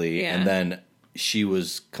 Yeah. And then she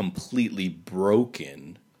was completely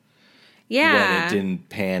broken. Yeah. When it didn't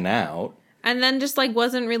pan out. And then just like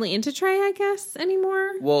wasn't really into Trey, I guess,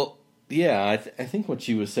 anymore. Well, yeah, I think what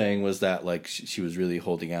she was saying was that like she was really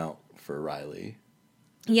holding out for Riley.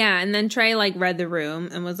 Yeah, and then Trey like read the room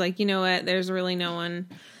and was like, you know what? There's really no one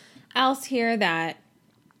else here that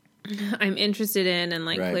I'm interested in, and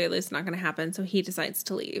like clearly it's not going to happen. So he decides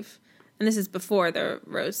to leave, and this is before the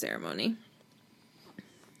rose ceremony.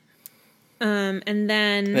 And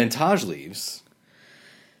then Taj leaves.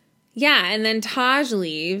 Yeah, and then Taj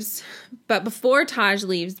leaves. But before Taj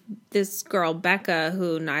leaves, this girl, Becca,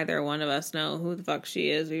 who neither one of us know who the fuck she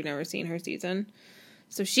is. We've never seen her season.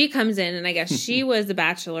 So she comes in, and I guess she was the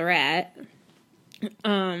bachelorette.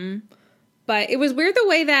 But it was weird the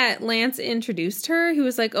way that Lance introduced her. He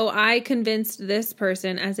was like, oh, I convinced this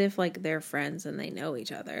person, as if like they're friends and they know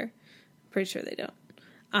each other. Pretty sure they don't.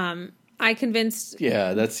 I convinced...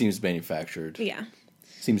 Yeah, that seems manufactured. Yeah.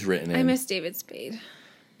 Seems written in. I miss David Spade.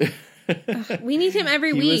 We need him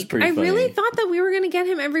every week. I funny. really thought that we were going to get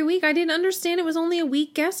him every week. I didn't understand it was only a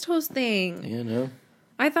week guest host thing. You know?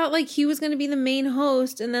 I thought like he was going to be the main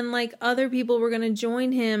host and then like other people were going to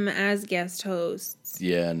join him as guest hosts.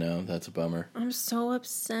 Yeah, no, that's a bummer. I'm so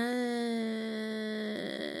upset.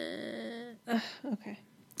 Okay.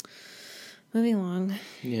 Moving along.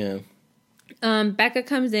 Yeah. Becca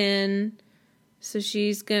comes in So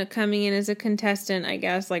she's coming in as a contestant, I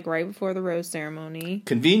guess, like right before the rose ceremony.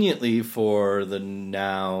 Conveniently for the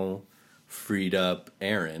now freed up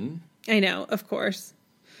Aaron. I know, of course.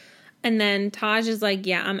 And then Taj is like,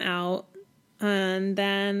 yeah, I'm out. And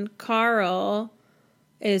then Carl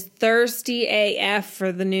is thirsty AF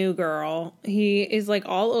for the new girl. He is like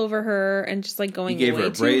all over her and just like going gave way her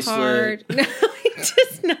a too bracelet. hard. No, he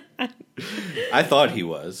does not. I thought he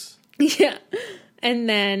was. Yeah. And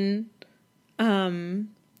then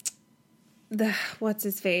what's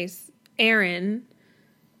his face? Aaron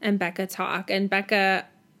and Becca talk. And Becca,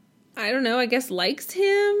 I don't know, I guess likes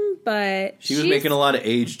him, but She was making a lot of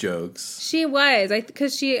age jokes. She was.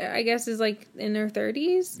 Because she, I guess, is like in her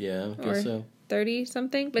 30s. Yeah, I or guess so. 30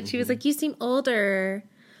 something. But she was like, you seem older.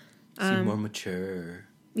 Seem more mature.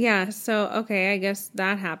 Yeah, so, okay, I guess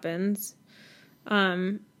that happens.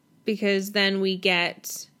 Because then we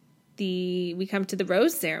come to the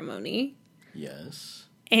rose ceremony. Yes.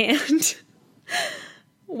 And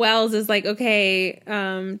Wells is like, okay,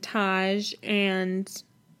 Taj and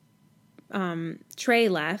Trey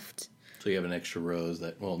left. So you have an extra rose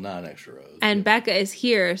not an extra rose. And Becca is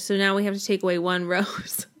here, so now we have to take away one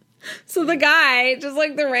rose. So the guy, just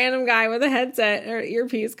like the random guy with a headset or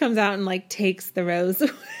earpiece, comes out and like takes the rose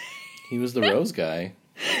away. He was the rose guy.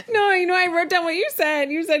 No, I wrote down what you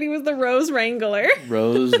said. You said he was the rose wrangler.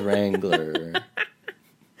 Rose wrangler.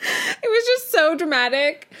 It was just so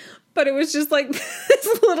dramatic, but it was just like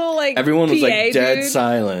this little like Everyone was PA like dead dude.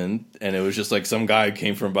 silent, and it was just like some guy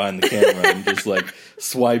came from behind the camera and just like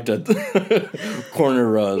swiped at the corner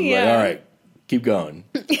rose. Yeah. Like, all right, keep going.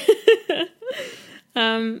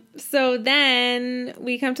 So then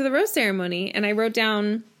we come to the rose ceremony, and I wrote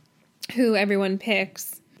down who everyone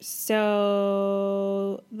picks.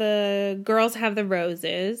 So the girls have the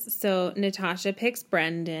roses. So Natasha picks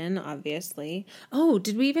Brendan, obviously. Oh,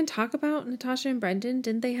 did we even talk about Natasha and Brendan?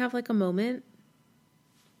 Didn't they have like a moment?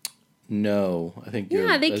 No, I think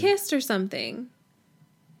Yeah, they kissed or something.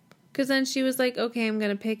 Because then she was like, okay, I'm going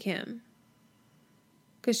to pick him.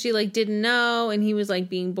 Because she like didn't know, and he was like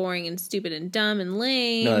being boring and stupid and dumb and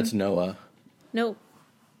lame. No, it's Noah. Nope.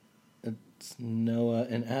 It's Noah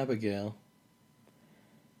and Abigail.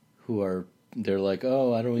 They're like,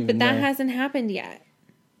 oh, I don't even know. But that hasn't happened yet.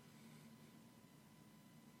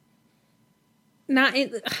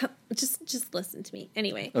 Just listen to me.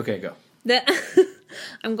 Anyway. Okay, go.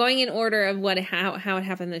 I'm going in order of how it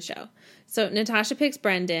happened in the show. So Natasha picks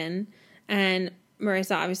Brendan, and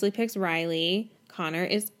Marissa obviously picks Riley. Connor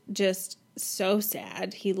is just so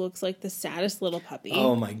sad. He looks like the saddest little puppy.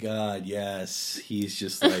 Oh my God, yes. He's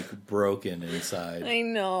just like broken inside. I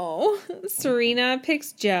know. Serena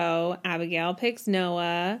picks Joe. Abigail picks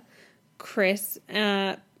Noah.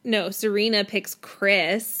 Serena picks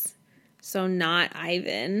Chris. So not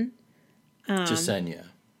Ivan. Jasenia.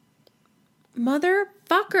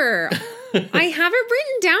 Motherfucker. I have it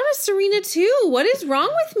written down as Serena too. What is wrong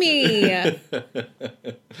with me?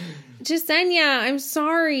 Jasenia, I'm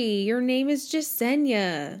sorry. Your name is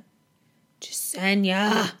Jasenia.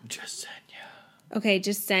 Jasenia. Okay,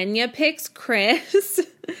 Jasenia picks Chris.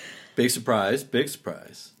 Big surprise.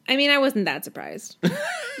 I mean, I wasn't that surprised. I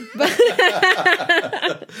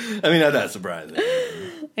mean, not that surprising.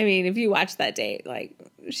 I mean, if you watch that date, like,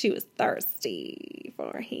 she was thirsty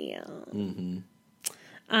for him.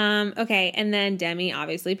 Mm-hmm. Okay, and then Demi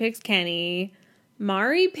obviously picks Kenny.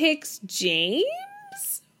 Mari picks James?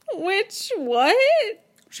 What?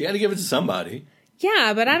 She had to give it to somebody.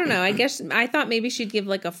 Yeah, but I don't know. I thought maybe she'd give,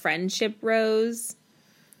 like, a friendship rose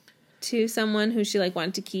to someone who she, like,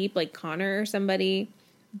 wanted to keep, like Connor or somebody.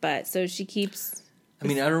 But, so she keeps... I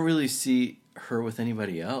mean, I don't really see her with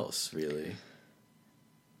anybody else, really.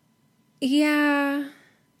 Yeah,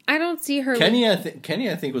 I don't see her. Kenny, I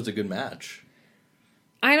think was a good match.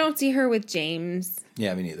 I don't see her with James.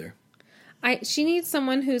 Yeah, me neither. She needs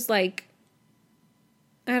someone who's like,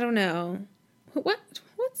 I don't know, what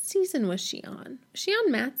season was she on? Was she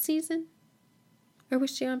on Matt's season, or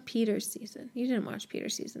was she on Peter's season? You didn't watch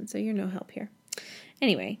Peter's season, so you're no help here.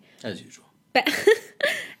 Anyway, as usual.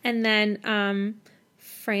 And then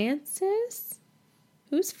Francis.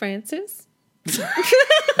 Who's Francis?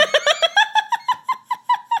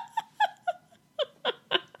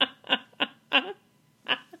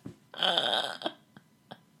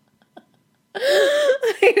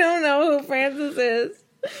 I don't know who Francis is.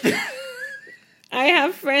 I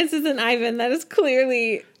have Francis and Ivan. That is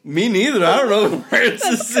clearly... Me neither. I don't know who Francis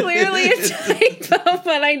is. That's clearly a typo,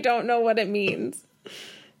 but I don't know what it means.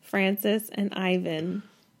 Francis and Ivan.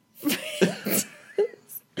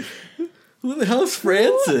 Who the hell's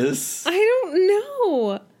Francis? I don't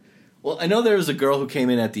know. Well, I know there was a girl who came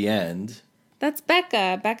in at the end. That's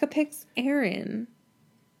Becca. Becca picks Aaron.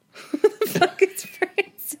 Who the fuck is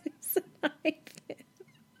Francis and Ivan?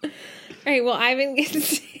 All right, well, Ivan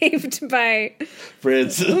gets saved by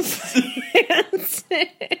Francis.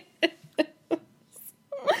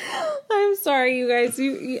 I'm sorry, you guys.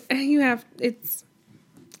 You have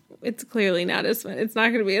it's clearly not as fun. It's not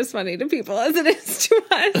going to be as funny to people as it is to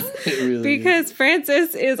us. It really because is.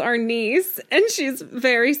 Frances is our niece and she's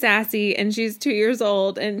very sassy and she's 2 years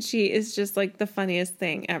old and she is just like the funniest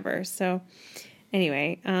thing ever. So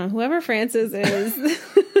anyway, whoever Frances is,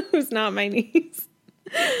 who's not my niece,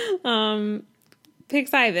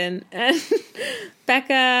 picks Ivan and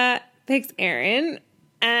Becca picks Aaron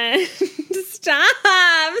and stop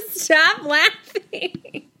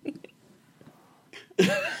laughing. You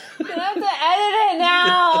have to edit it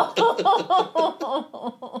now.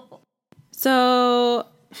 So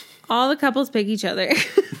all the couples pick each other.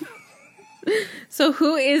 So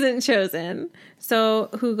who isn't chosen? So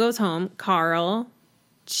who goes home? Carl,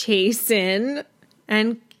 Chasen,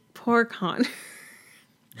 and poor Connor.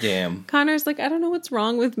 Damn. Connor's like, I don't know what's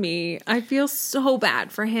wrong with me. I feel so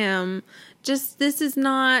bad for him. Just, this is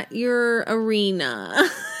not your arena.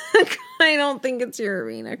 I don't think it's your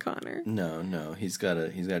arena, Connor. No, he's gotta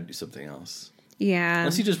do something else. Yeah.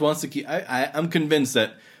 Unless he just wants to keep. I'm convinced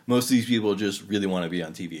that most of these people just really want to be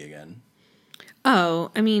on TV again.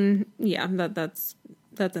 Oh, I mean, yeah, that's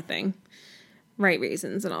a thing. Right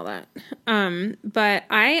reasons and all that. But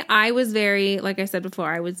I was very, like I said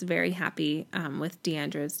before, I was very happy with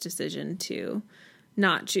Deandra's decision to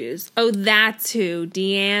not choose. Oh, that's who.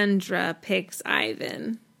 Deandra picks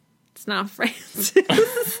Ivan. It's not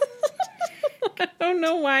Francis. I don't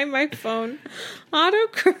know why my phone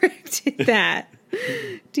auto-corrected that.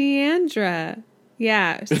 Deandra.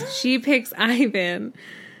 Yeah, she picks Ivan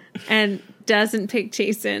and doesn't pick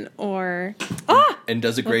Chasen or... And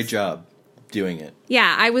does a great job doing it.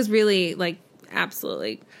 Yeah, I was really, like,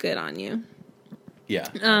 absolutely good on you. Yeah,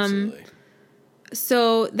 absolutely.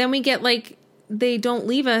 So then we get, like, they don't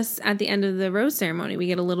leave us at the end of the rose ceremony. We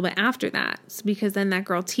get a little bit after that. It's because then that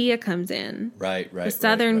girl Tia comes in. Right. The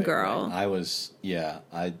Southern girl. Right.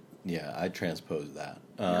 I transposed that.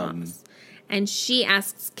 Yes. And she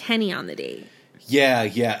asks Kenny on the date.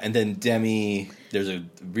 Yeah. And then Demi, there's a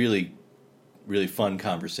really, really fun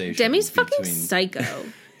conversation. Demi's fucking psycho.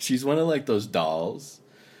 She's one of, like, those dolls.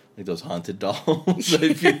 Like those haunted dolls,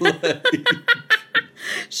 I feel like.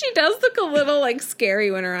 She does look a little, like, scary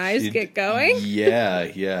when her eyes get going.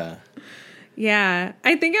 Yeah. Yeah.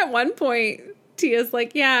 I think at one point, Tia's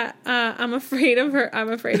like, yeah, I'm afraid of her. I'm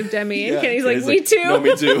afraid of Demi. And Kenny's like, me too. No,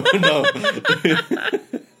 me too.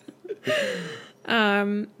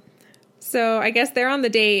 No. So I guess they're on the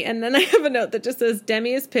date. And then I have a note that just says,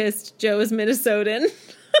 Demi is pissed. Joe is Minnesotan.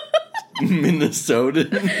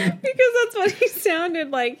 Minnesotan? Because that's what he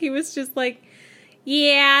sounded like. He was just like,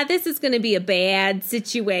 yeah, this is going to be a bad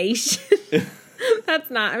situation.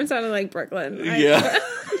 That's not. I'm sounding like Brooklyn. Yeah.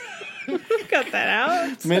 Cut that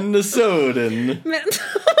out. Minnesotan. What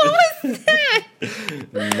was that?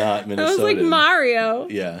 Not Minnesotan. That was like Mario.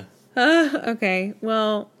 Yeah. Okay.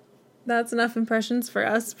 Well, that's enough impressions for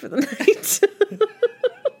us for the night.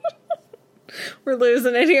 We're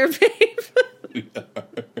losing it here, babe. We are.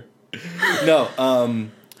 No,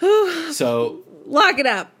 so... Lock it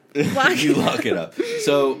up. Lock it up.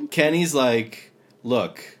 So Kenny's like,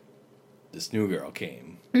 look, this new girl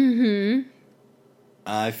came. Mm-hmm.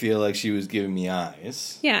 I feel like she was giving me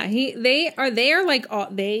eyes. Yeah, they are like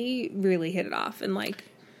they really hit it off and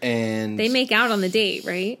and they make out on the date,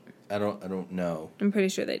 right? I don't know. I'm pretty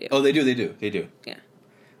sure they do. Oh, they do. Yeah.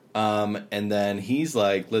 And then he's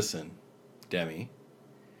like, listen, Demi,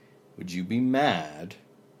 would you be mad?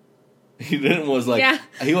 He wasn't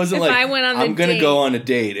like, I went on I'm going to date. go on a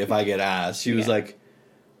date if I get asked. She was like,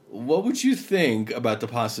 what would you think about the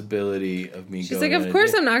possibility of me She's going like, on of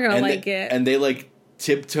course a date? I'm not going to like it. And they, like,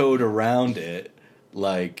 tiptoed around it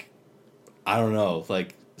like, I don't know,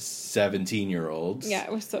 like 17-year-olds. Yeah,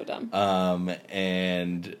 it was so dumb.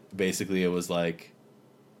 And basically it was like,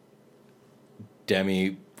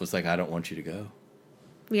 Demi was like, I don't want you to go.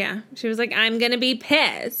 Yeah. She was like, I'm going to be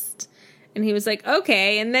pissed. And he was like,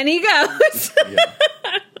 okay. And then he goes.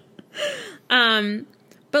 Yeah.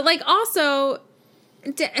 But like also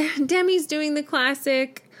Demi's doing the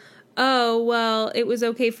classic, oh, well, it was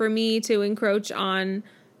okay for me to encroach on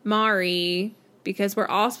Mari because we're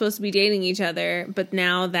all supposed to be dating each other. But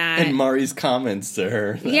now that... And Mari's comments to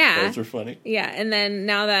her. Those were funny. Yeah. And then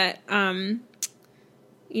now that,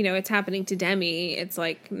 it's happening to Demi, it's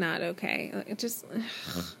like not okay. Like, it just...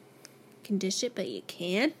 can dish it, but you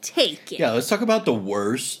can't take it. Yeah, let's talk about the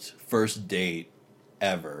worst first date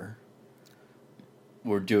ever.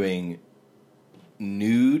 were doing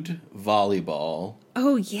nude volleyball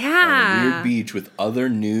Oh, on a yeah. nude beach with other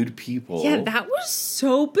nude people. Yeah, that was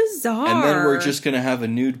so bizarre. And then we're just going to have a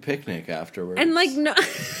nude picnic afterwards. And like no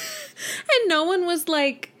and no one was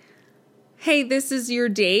like, "Hey, this is your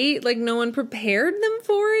date." Like no one prepared them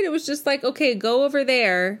for it. It was just like, "Okay, go over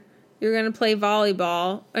there. You're going to play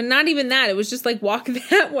volleyball." And not even that. It was just like walk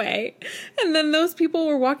that way. And then those people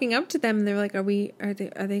were walking up to them and they were like, "Are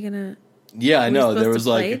they going to Yeah, I know. There was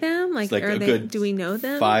play like them? Like, it's are a they, good do we know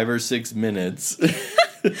them? 5 or 6 minutes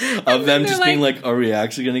of them just being like, "Are we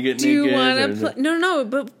actually going to get Do you naked?" want to play? No.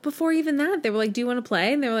 But before even that, they were like, "Do you want to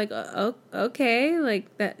play?" And they were like, "Oh, okay,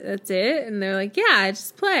 like that's it." And they're like, "Yeah,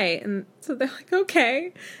 just play." And so they're like,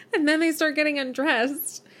 "Okay." And then they start getting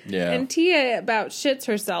undressed. Yeah. And Tia about shits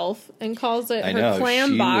herself and calls it I her know,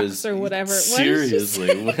 clam she box was- or whatever. Seriously.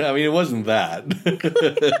 I mean, it wasn't that.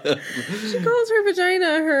 She calls her vagina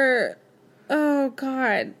her. Oh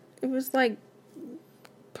God, it was like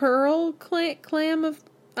pearl clam of.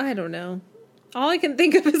 I don't know. All I can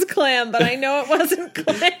think of is clam, but I know it wasn't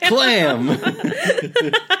clam.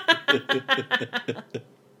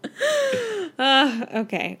 Clam.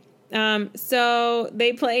 Okay. So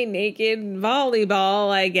they play naked volleyball,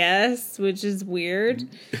 I guess, which is weird.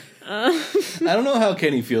 I don't know how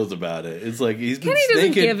Kenny feels about it. It's like he's been Kenny doesn't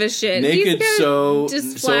naked, give a shit. naked He's so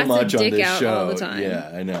just so flaccid much on dick this out show. all the time.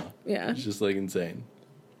 Yeah, I know. Yeah. It's just like insane.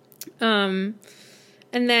 And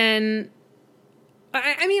then,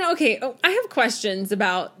 I mean, okay, I have questions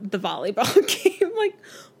about the volleyball game. Like,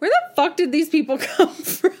 where the fuck did these people come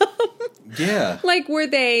from? Yeah. Like, are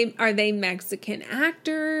they Mexican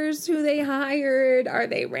actors who they hired? Are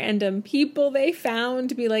they random people they found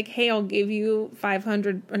to be like, "Hey, I'll give you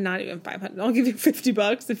 500, or not even 500, I'll give you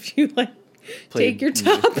 $50 if you, like, take your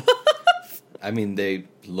top off"? I mean, they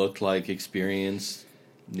looked like experienced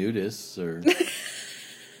nudists or...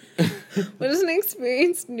 What does an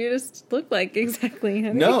experienced nudist look like exactly,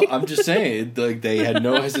 honey? No, I'm just saying, like, they had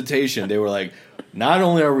no hesitation. They were like, not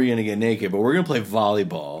only are we going to get naked, but we're going to play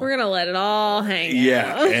volleyball. We're going to let it all hang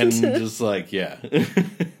Yeah, out. and just like, yeah.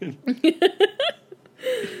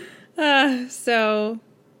 So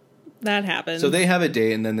that happens. So they have a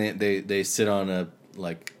date, and then they sit on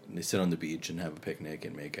they sit on the beach and have a picnic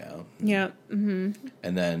and make out. Yeah. Mm-hmm.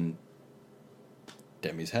 And then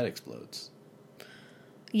Demi's head explodes.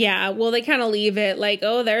 Yeah, well, they kind of leave it like,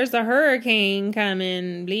 "Oh, there's a hurricane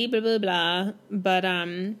coming, blah, blah, blah, blah." But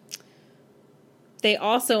they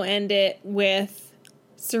also end it with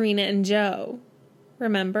Serena and Joe.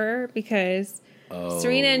 Remember? Because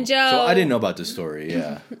Serena and Joe... So I didn't know about this story,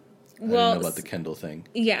 yeah. Well, I didn't know about the Kendall thing.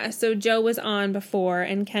 Yeah, so Joe was on before,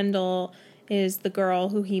 and Kendall is the girl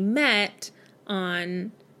who he met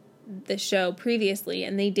on the show previously,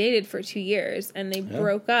 and they dated for 2 years, and they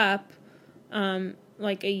broke up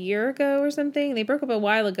like a year ago or something. They broke up a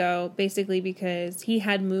while ago, basically because he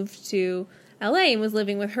had moved to LA and was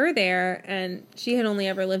living with her there, and she had only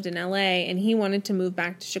ever lived in LA, and he wanted to move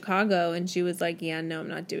back to Chicago, and she was like, "Yeah, no, I'm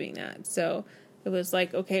not doing that." So it was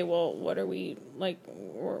like, okay, well, what are we, like,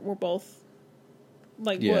 we're both,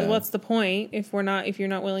 like, what's the point if you're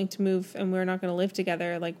not willing to move and we're not going to live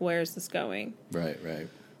together? Like, where's this going? Right.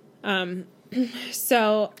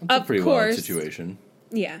 So, It's a pretty wild situation.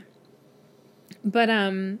 Yeah. But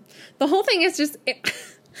the whole thing is just...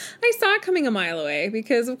 I saw it coming a mile away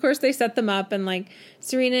because, of course, they set them up and, like,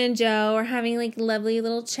 Serena and Joe are having, like, lovely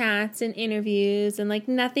little chats and interviews and, like,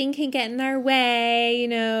 nothing can get in our way, you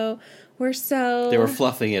know. They were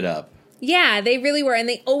fluffing it up. Yeah, they really were. And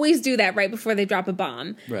they always do that right before they drop a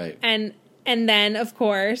bomb. Right. And then, of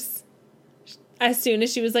course, as soon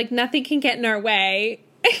as she was like, "Nothing can get in our way,"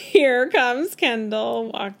 here comes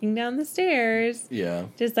Kendall walking down the stairs. Yeah.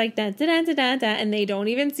 Just like da-da-da-da-da. And they don't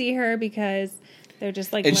even see her because they're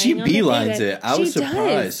just like, and she laying on the beelines bed. it. I was surprised.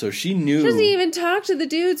 Does. So she knew. She doesn't even talk to the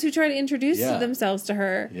dudes who try to introduce Yeah. themselves to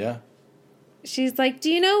her. Yeah. She's like,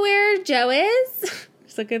 "Do you know where Joe is?"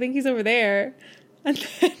 She's like, "I think he's over there." And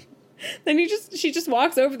then she just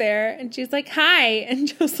walks over there and she's like, "Hi." And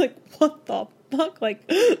Joe's like, "What the fuck?" Like,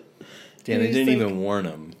 damn, they he's didn't like, even warn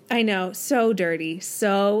him. I know, so dirty,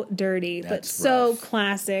 but That's so rough.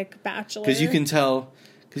 classic Bachelor. Because you can tell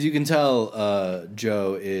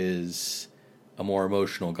Joe is a more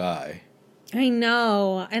emotional guy. I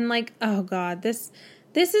know, and like, oh God, this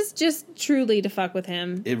is just truly to fuck with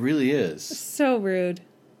him. It really is. So rude.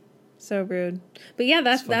 But yeah,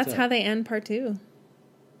 that's how they end part 2.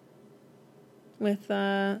 With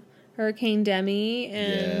Hurricane Demi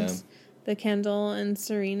and the Kendall and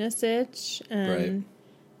Serena sitch and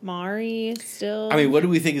Mari still. I mean, what do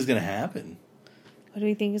we think is going to happen What do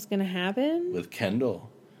we think is going to happen? with Kendall?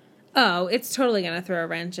 Oh, it's totally going to throw a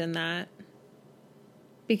wrench in that.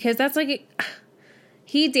 Because that's like,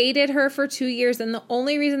 he dated her for 2 years, and the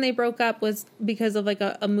only reason they broke up was because of like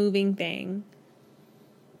a moving thing.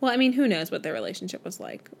 Well, I mean, who knows what their relationship was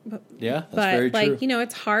like. But very true. Like,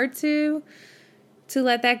 it's hard to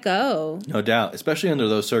let that go. No doubt, especially under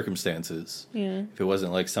those circumstances. Yeah. If it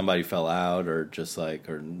wasn't like somebody fell out or just like,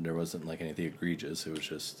 or there wasn't like anything egregious, it was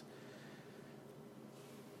just,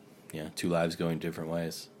 two lives going different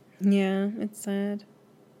ways. Yeah, it's sad.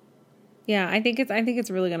 Yeah, I think it's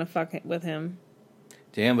really gonna fuck it with him.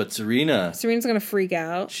 Damn, but Serena's gonna freak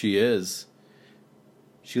out. She is.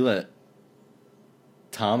 She let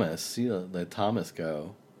Thomas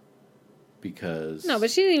go because No,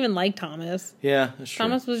 but she didn't even like Thomas. Yeah, that's true.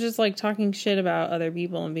 Thomas was just like talking shit about other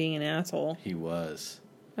people and being an asshole. He was.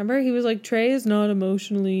 Remember, he was like, Trey is not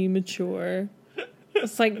emotionally mature.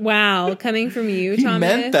 It's like, wow, coming from you, Thomas. He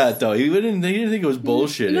meant that though. He didn't think it was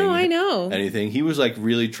bullshitting. No, I know. Anything. He was like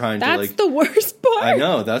really trying to like. That's the worst part. I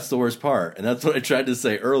know, that's the worst part. And that's what I tried to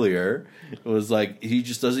say earlier. It was like he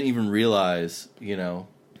just doesn't even realize,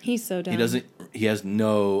 He's so dumb. He has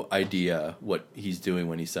no idea what he's doing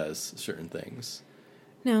when he says certain things.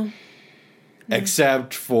 No.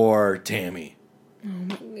 Except for Tammy. Oh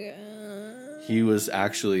my God. He was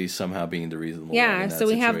actually somehow being the reasonable one in that so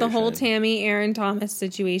we have the whole situation. Tammy, Aaron, Thomas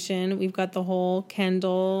situation. We've got the whole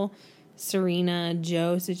Kendall, Serena,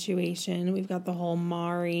 Joe situation. We've got the whole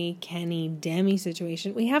Mari, Kenny, Demi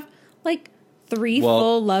situation. We have like 3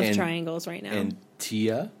 full love triangles right now. And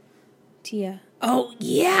Tia? Oh,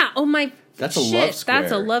 yeah. Oh, my. That's a love square.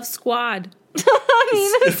 That's a love squad. I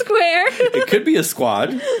mean, a square. It could be a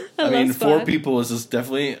squad. I mean, squad. 4 people is just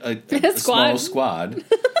definitely a small squad.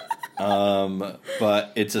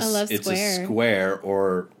 But it's a square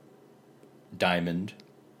or diamond.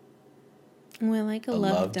 Oh, I like a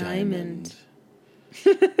love diamond.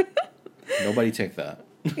 Nobody take that.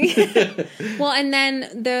 Well, and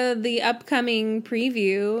then the upcoming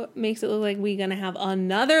preview makes it look like we're gonna have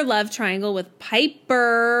another love triangle with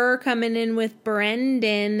Piper coming in with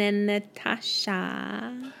Brendan and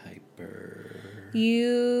Natasha. Piper.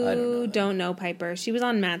 You don't know Piper. She was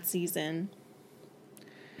on Matt's season.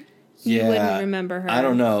 Yeah, you wouldn't remember her. I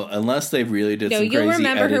don't know, unless they really did some crazy editing. No, you'll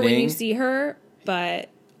remember her when you see her, but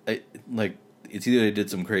it's either they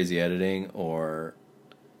did some crazy editing or.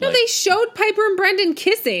 No, they showed Piper and Brendan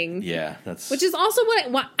kissing. Yeah, that's... Which is also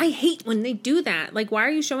what I hate when they do that. Like, why are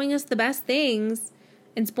you showing us the best things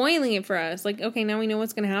and spoiling it for us? Like, okay, now we know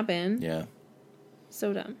what's going to happen. Yeah.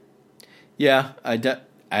 So dumb. Yeah, I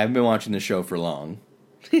haven't been watching the show for long.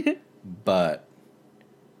 But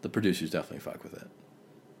the producers definitely fuck with it.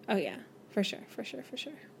 Oh, yeah. For sure.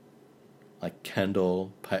 Like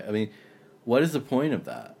Kendall... I mean, what is the point of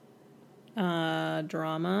that?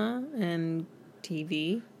 Drama and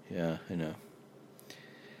TV. Yeah, I know.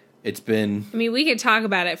 It's been... I mean, we could talk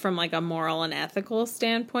about it from, like, a moral and ethical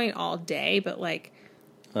standpoint all day, but, like...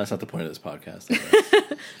 Well, that's not the point of this podcast, I guess.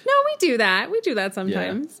 No, we do that. We do that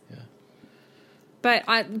sometimes. Yeah.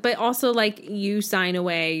 But also, like, you sign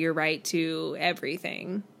away your right to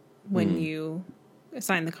everything when you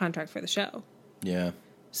sign the contract for the show. Yeah.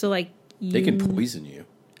 So, like, They can poison you.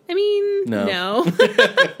 I mean, no.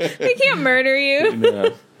 They can't murder you.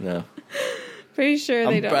 No. Pretty sure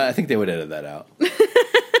they don't. I think they would edit that out.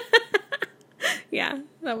 Yeah,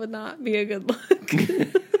 that would not be a good look.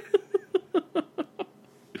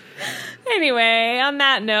 Anyway, on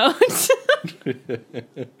that note.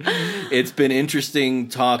 It's been interesting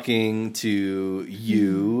talking to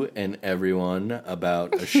you and everyone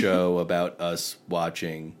about a show about us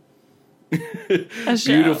watching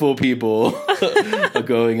beautiful people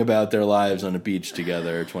going about their lives on a beach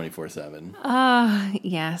together 24/7.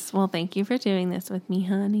 Yes. Well, thank you for doing this with me,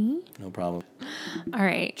 honey. No problem. All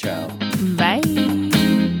right. Ciao. Bye.